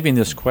been saving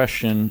this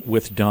question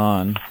with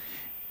Don,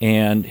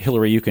 and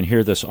Hillary, you can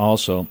hear this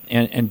also.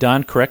 And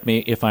Don, correct me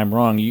if I'm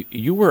wrong,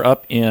 you were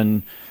up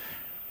in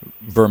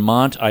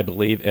Vermont, I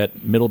believe,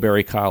 at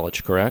Middlebury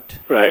College, correct?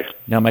 Right.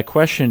 Now, my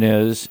question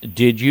is,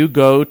 did you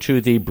go to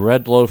the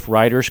Bread Loaf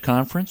Writers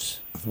Conference?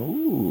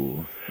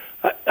 Ooh.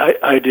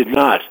 I did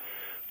not,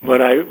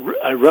 but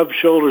I rubbed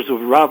shoulders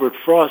with Robert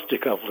Frost a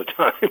couple of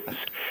times.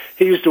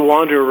 He used to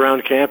wander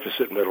around campus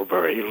at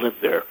Middlebury. He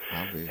lived there.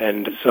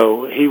 And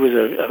so he was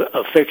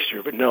a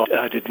fixture, but no,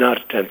 I did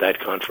not attend that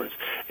conference.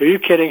 Are you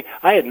kidding?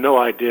 I had no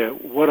idea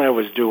what I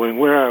was doing,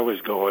 where I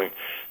was going,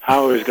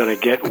 how I was going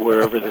to get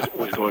wherever this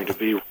was going to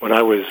be when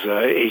I was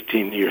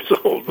 18 years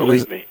old,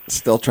 believe me.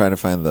 Still trying to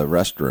find the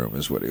restroom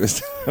is what he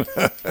was doing.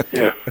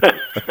 Yeah.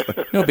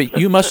 No, but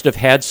you must have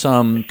had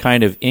some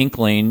kind of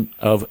inkling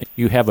of,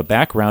 you have a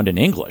background in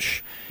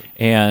English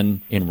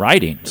and in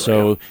writing.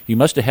 So you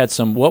must have had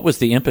some, what was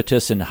the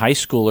impetus in high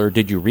school, or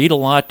did you read a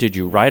lot? Did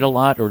you write a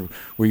lot, or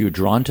were you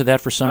drawn to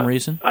that for some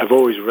reason? I've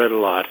always read a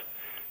lot.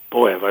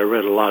 Boy, have I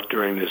read a lot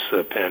during this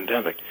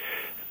pandemic.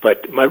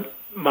 But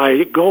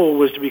my goal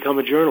was to become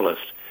a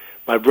journalist.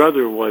 My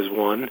brother was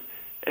one,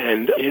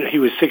 and he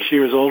was 6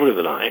 years older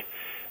than I,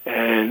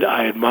 and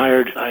I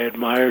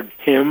admired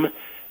him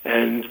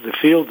and the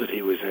field that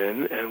he was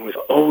in, and was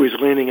always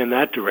leaning in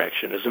that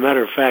direction. As a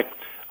matter of fact,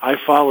 I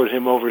followed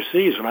him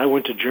overseas. When I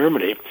went to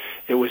Germany,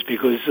 it was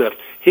because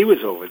he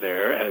was over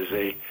there as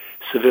a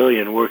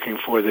civilian working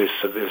for this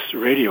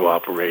radio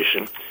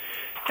operation,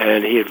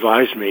 and he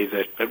advised me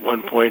that at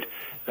one point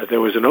that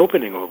there was an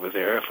opening over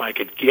there. If I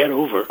could get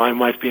over, I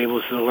might be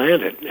able to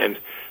land it. And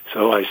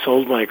so I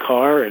sold my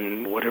car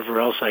and whatever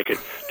else I could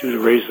do to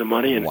raise the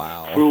money, and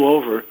flew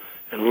over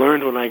and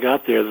learned when I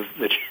got there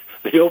that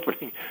the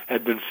opening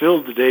had been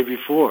filled the day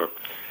before.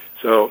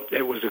 So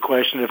it was a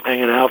question of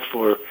hanging out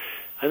for,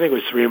 I think it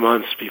was 3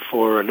 months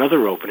before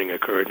another opening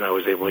occurred, and I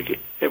was able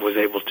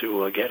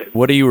to get it.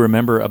 What do you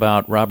remember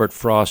about Robert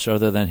Frost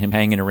other than him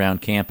hanging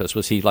around campus?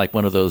 Was he like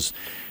one of those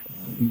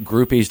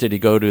groupies? Did he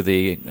go to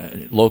the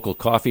local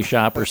coffee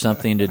shop or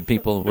something?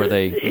 Were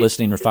they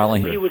listening or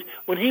following him?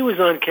 When he was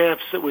on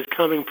campus, it was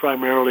coming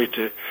primarily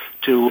to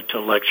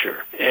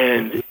lecture,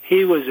 and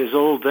he was as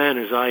old then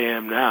as I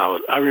am now.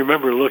 I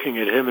remember looking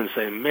at him and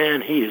saying,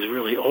 "Man, he is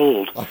really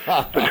old."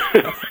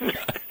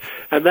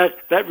 And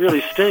that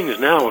really stings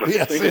now when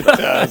I think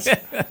about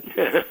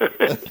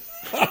it.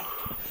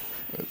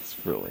 That's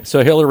brilliant.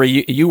 So,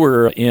 Hillary, you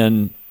were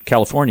in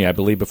California, I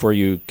believe, before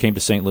you came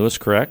to St. Louis,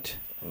 correct?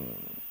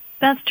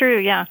 That's true,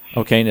 yeah.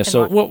 Okay, now,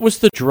 so what was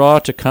the draw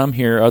to come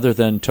here other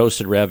than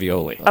toasted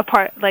ravioli?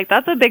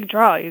 That's a big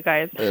draw, you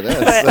guys. It is.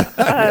 But,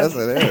 yes,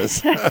 it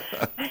is.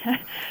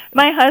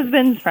 My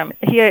husband's from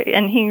here,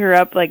 and he grew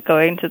up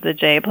going to the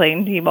J,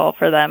 playing t-ball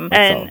for them.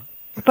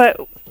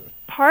 But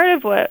part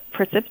of what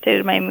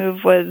precipitated my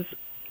move was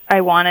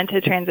I wanted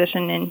to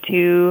transition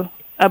into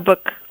a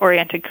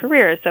book-oriented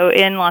career. So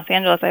in Los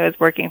Angeles, I was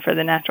working for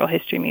the Natural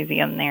History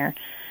Museum there,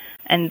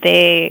 and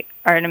they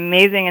are an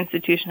amazing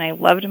institution. I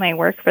loved my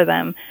work for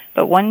them.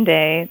 But one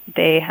day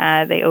they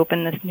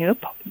opened this new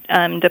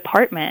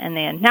department, and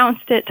they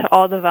announced it to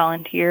all the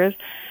volunteers.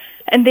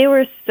 And they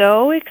were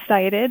so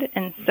excited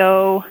and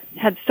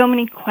had so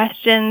many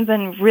questions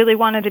and really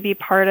wanted to be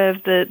part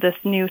of this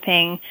new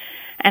thing.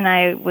 And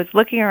I was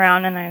looking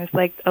around and I was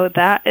like, oh,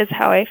 that is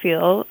how I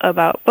feel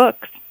about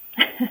books.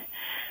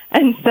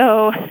 And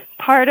so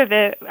part of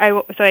it, I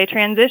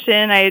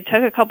transitioned. I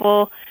took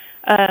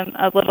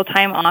a little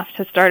time off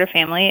to start a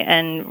family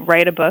and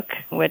write a book,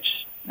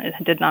 which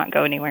did not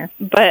go anywhere.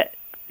 But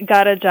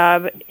got a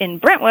job in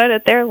Brentwood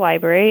at their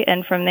library,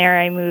 and from there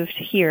I moved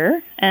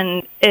here.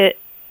 And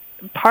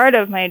part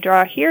of my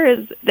draw here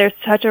is there's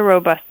such a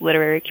robust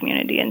literary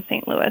community in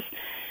St. Louis.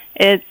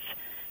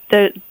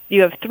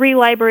 You have 3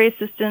 library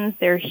systems.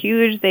 They're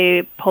huge.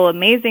 They pull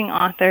amazing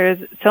authors.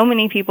 So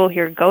many people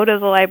here go to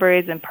the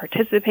libraries and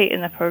participate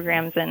in the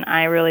programs, and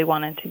I really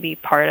wanted to be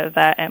part of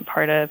that and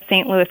part of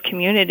St. Louis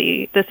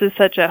community. This is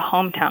such a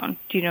hometown.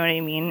 Do you know what I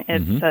mean?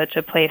 It's such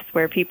a place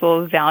where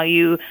people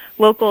value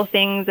local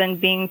things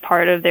and being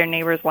part of their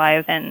neighbors'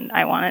 lives, and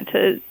I wanted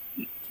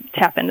to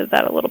tap into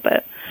that a little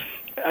bit.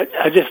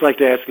 I'd just like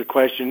to ask a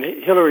question.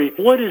 Hillary,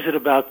 what is it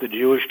about the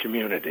Jewish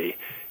community,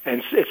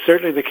 and it's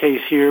certainly the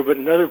case here, but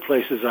in other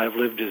places I've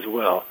lived as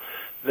well,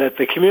 that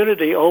the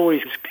community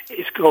always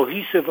is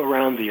cohesive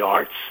around the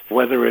arts,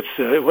 whether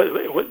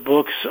it's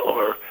books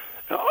or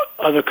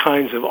other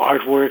kinds of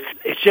artwork.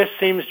 It just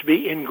seems to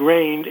be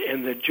ingrained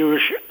in the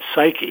Jewish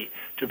psyche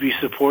to be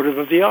supportive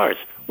of the arts.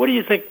 What do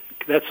you think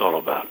that's all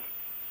about?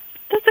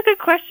 That's a good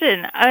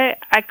question.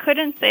 I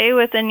couldn't say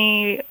with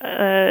any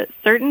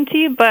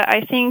certainty, but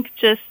I think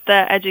just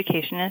that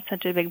education is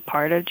such a big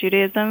part of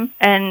Judaism.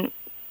 And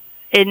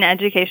in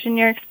education,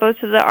 you're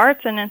exposed to the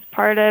arts, and it's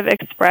part of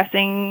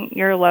expressing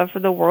your love for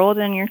the world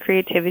and your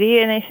creativity.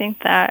 And I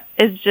think that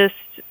is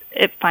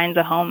it finds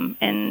a home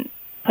in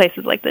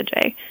places like the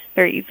J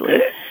very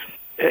easily.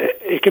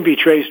 It can be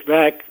traced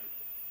back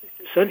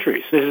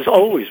centuries. This has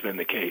always been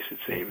the case, it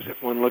seems,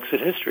 if one looks at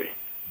history.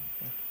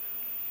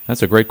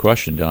 That's a great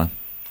question, Don.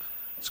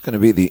 It's going to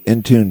be the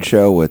In Tune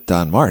show with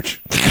Don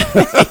March.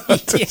 I'm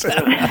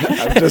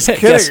just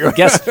kidding.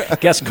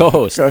 Guest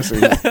co-host.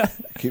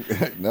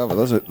 No,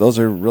 but those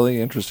are really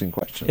interesting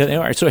questions. Yeah, they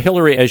are. So,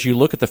 Hillary, as you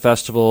look at the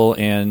festival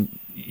and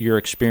your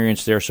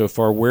experience there so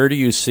far, where do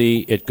you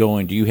see it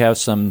going? Do you have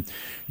some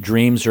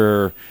dreams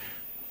or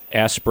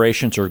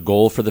aspirations or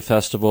goal for the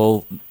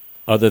festival,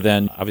 other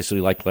than,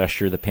 obviously, like last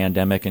year, the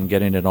pandemic and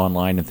getting it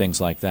online and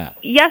things like that?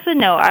 Yes and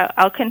no.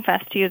 I'll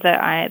confess to you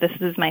that this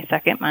is my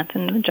second month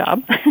in the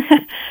job.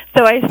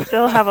 So I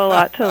still have a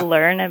lot to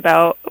learn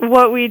about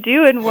what we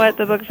do and what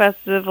the book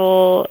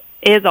festival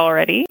is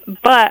already.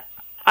 But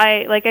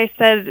like I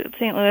said,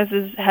 St.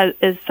 Louis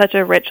is such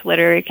a rich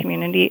literary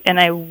community, and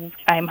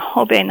I'm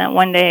hoping that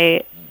one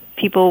day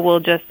people will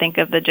just think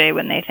of the J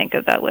when they think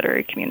of that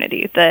literary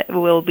community, that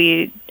will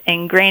be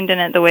ingrained in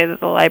it the way that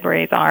the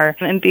libraries are,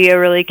 and be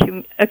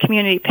a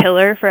community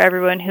pillar for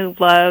everyone who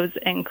loves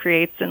and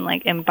creates and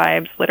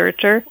imbibes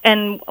literature.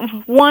 And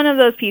one of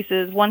those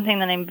pieces, one thing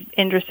that I'm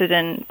interested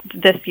in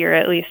this year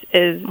at least,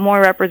 is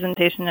more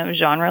representation of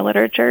genre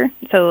literature.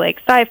 So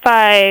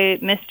sci-fi,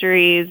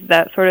 mysteries,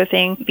 that sort of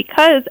thing,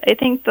 because I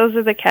think those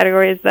are the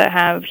categories that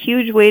have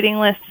huge waiting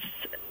lists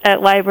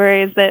at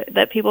libraries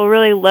that people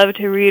really love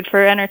to read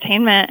for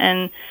entertainment,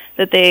 and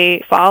that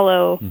they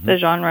follow the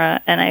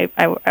genre, and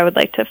I would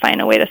like to find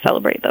a way to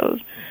celebrate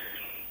those.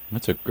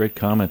 That's a great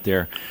comment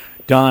there.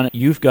 Don,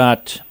 you've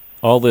got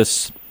all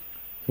this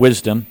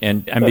wisdom,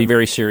 and I'm being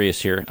very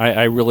serious here.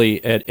 I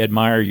really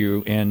admire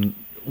you and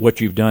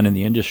what you've done in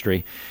the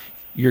industry.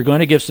 You're going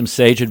to give some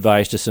sage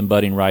advice to some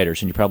budding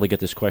writers, and you probably get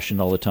this question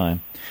all the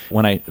time.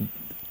 When I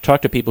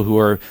talk to people who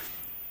are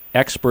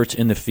experts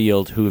in the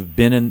field, who have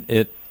been in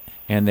it,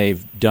 and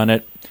they've done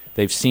it,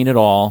 they've seen it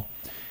all,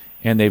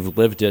 and they've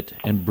lived it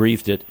and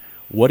breathed it,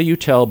 what do you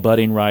tell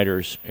budding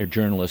writers or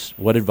journalists?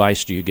 What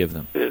advice do you give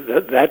them?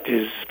 That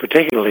is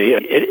particularly,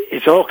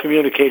 it's all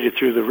communicated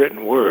through the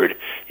written word,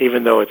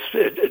 even though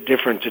it's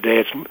different today.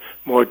 It's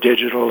more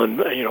digital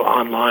and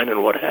online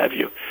and what have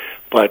you.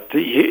 But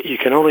you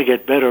can only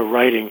get better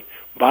writing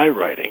by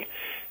writing.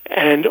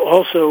 And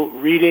also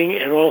reading,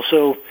 and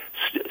also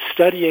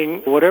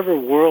studying whatever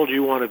world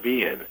you want to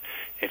be in.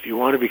 If you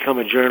want to become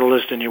a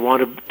journalist and you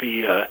want to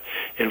be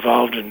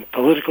involved in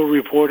political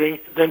reporting,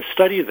 then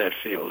study that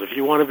field. If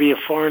you want to be a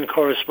foreign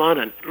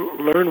correspondent,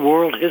 learn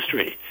world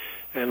history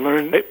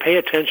and pay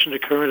attention to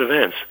current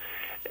events.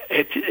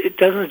 It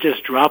doesn't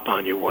just drop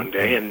on you one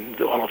day and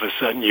all of a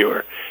sudden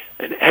you're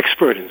an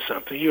expert in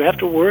something. You have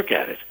to work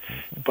at it.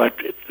 But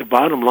the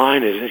bottom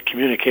line is that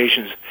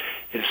communications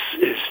is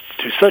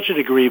to such a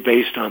degree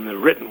based on the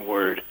written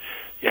word.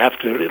 You have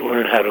to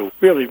learn how to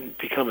really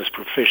become as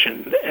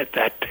proficient at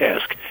that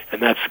task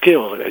and that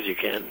skill as you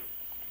can.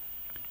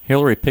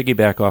 Hillary,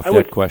 piggyback off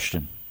that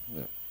question.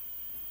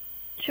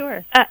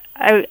 Sure.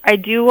 I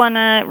do want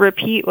to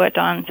repeat what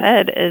Don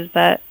said, is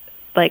that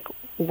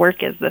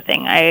work is the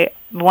thing.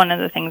 One of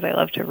the things I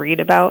love to read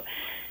about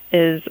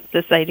is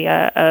this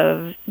idea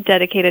of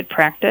dedicated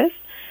practice.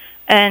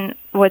 And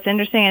what's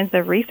interesting is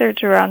the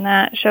research around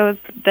that shows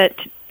that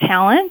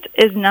talent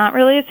is not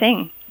really a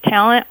thing.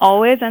 Talent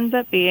always ends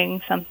up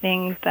being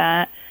something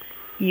that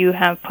you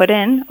have put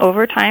in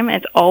over time.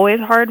 It's always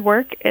hard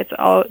work. It's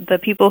all the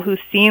people who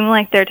seem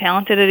like they're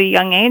talented at a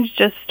young age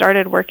just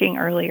started working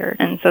earlier.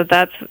 And so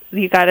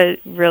you got to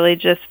really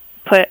just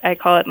I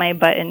call it my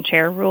butt in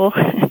chair rule.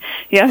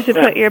 You have to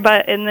put your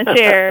butt in the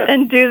chair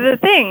and do the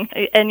thing.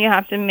 And you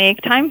have to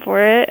make time for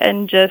it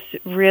and just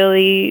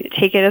really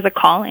take it as a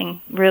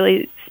calling.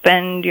 Really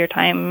spend your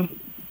time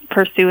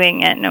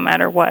pursuing it no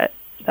matter what.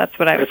 That's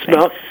what I would say.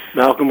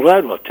 Malcolm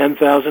Gladwell,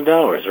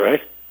 $10,000,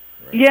 right?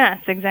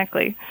 Yes,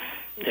 exactly.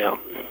 Yeah.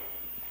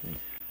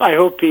 I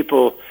hope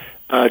people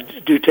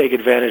do take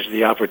advantage of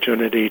the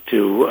opportunity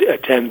to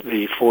attend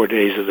the 4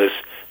 days of this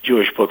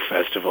Jewish Book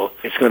Festival.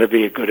 It's going to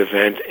be a good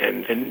event,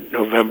 and in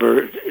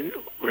November,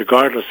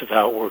 regardless of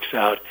how it works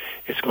out,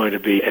 it's going to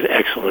be an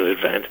excellent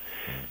event.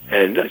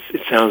 And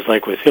it sounds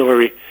like with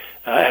Hillary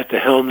at the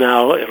helm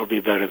now, it'll be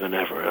better than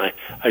ever. And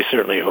I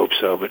certainly hope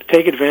so. But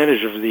take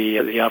advantage of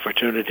the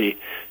opportunity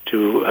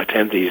to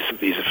attend these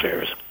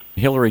affairs.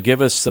 Hillary, give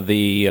us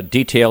the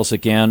details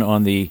again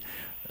on the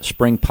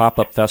Spring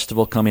Pop-Up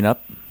Festival coming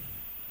up.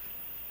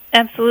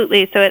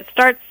 Absolutely. So it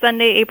starts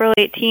Sunday, April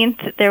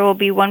 18th. There will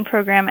be one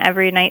program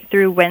every night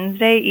through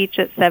Wednesday, each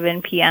at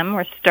 7 p.m.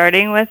 We're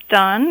starting with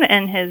Don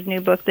and his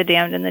new book, The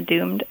Damned and the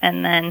Doomed.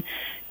 And then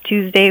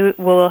Tuesday,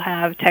 we'll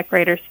have tech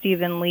writer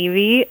Stephen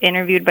Levy,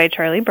 interviewed by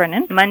Charlie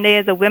Brennan. Monday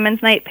is a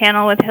women's night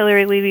panel with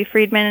Hillary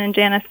Levy-Friedman and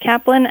Janice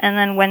Kaplan. And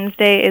then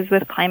Wednesday is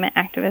with climate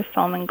activist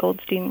Salman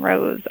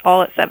Goldstein-Rose,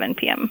 all at 7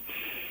 p.m.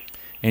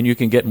 And you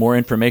can get more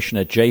information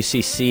at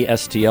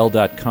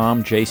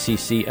jccstl.com,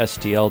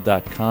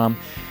 jccstl.com.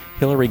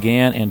 Hillary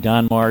Gann and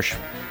Don Marsh,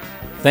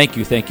 thank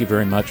you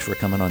very much for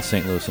coming on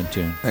St. Louis in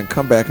Tune. And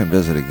come back and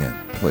visit again,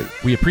 please.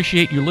 We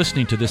appreciate you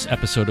listening to this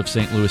episode of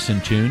St. Louis in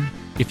Tune.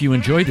 If you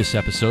enjoyed this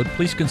episode,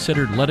 please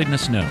consider letting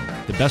us know.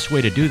 The best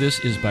way to do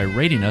this is by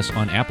rating us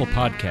on Apple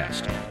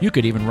Podcast. You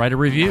could even write a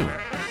review.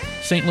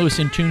 St. Louis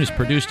in Tune is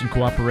produced in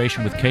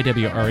cooperation with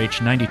KWRH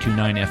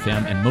 92.9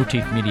 FM and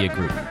Motif Media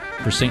Group.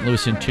 For St.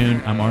 Louis in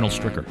Tune, I'm Arnold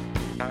Stricker.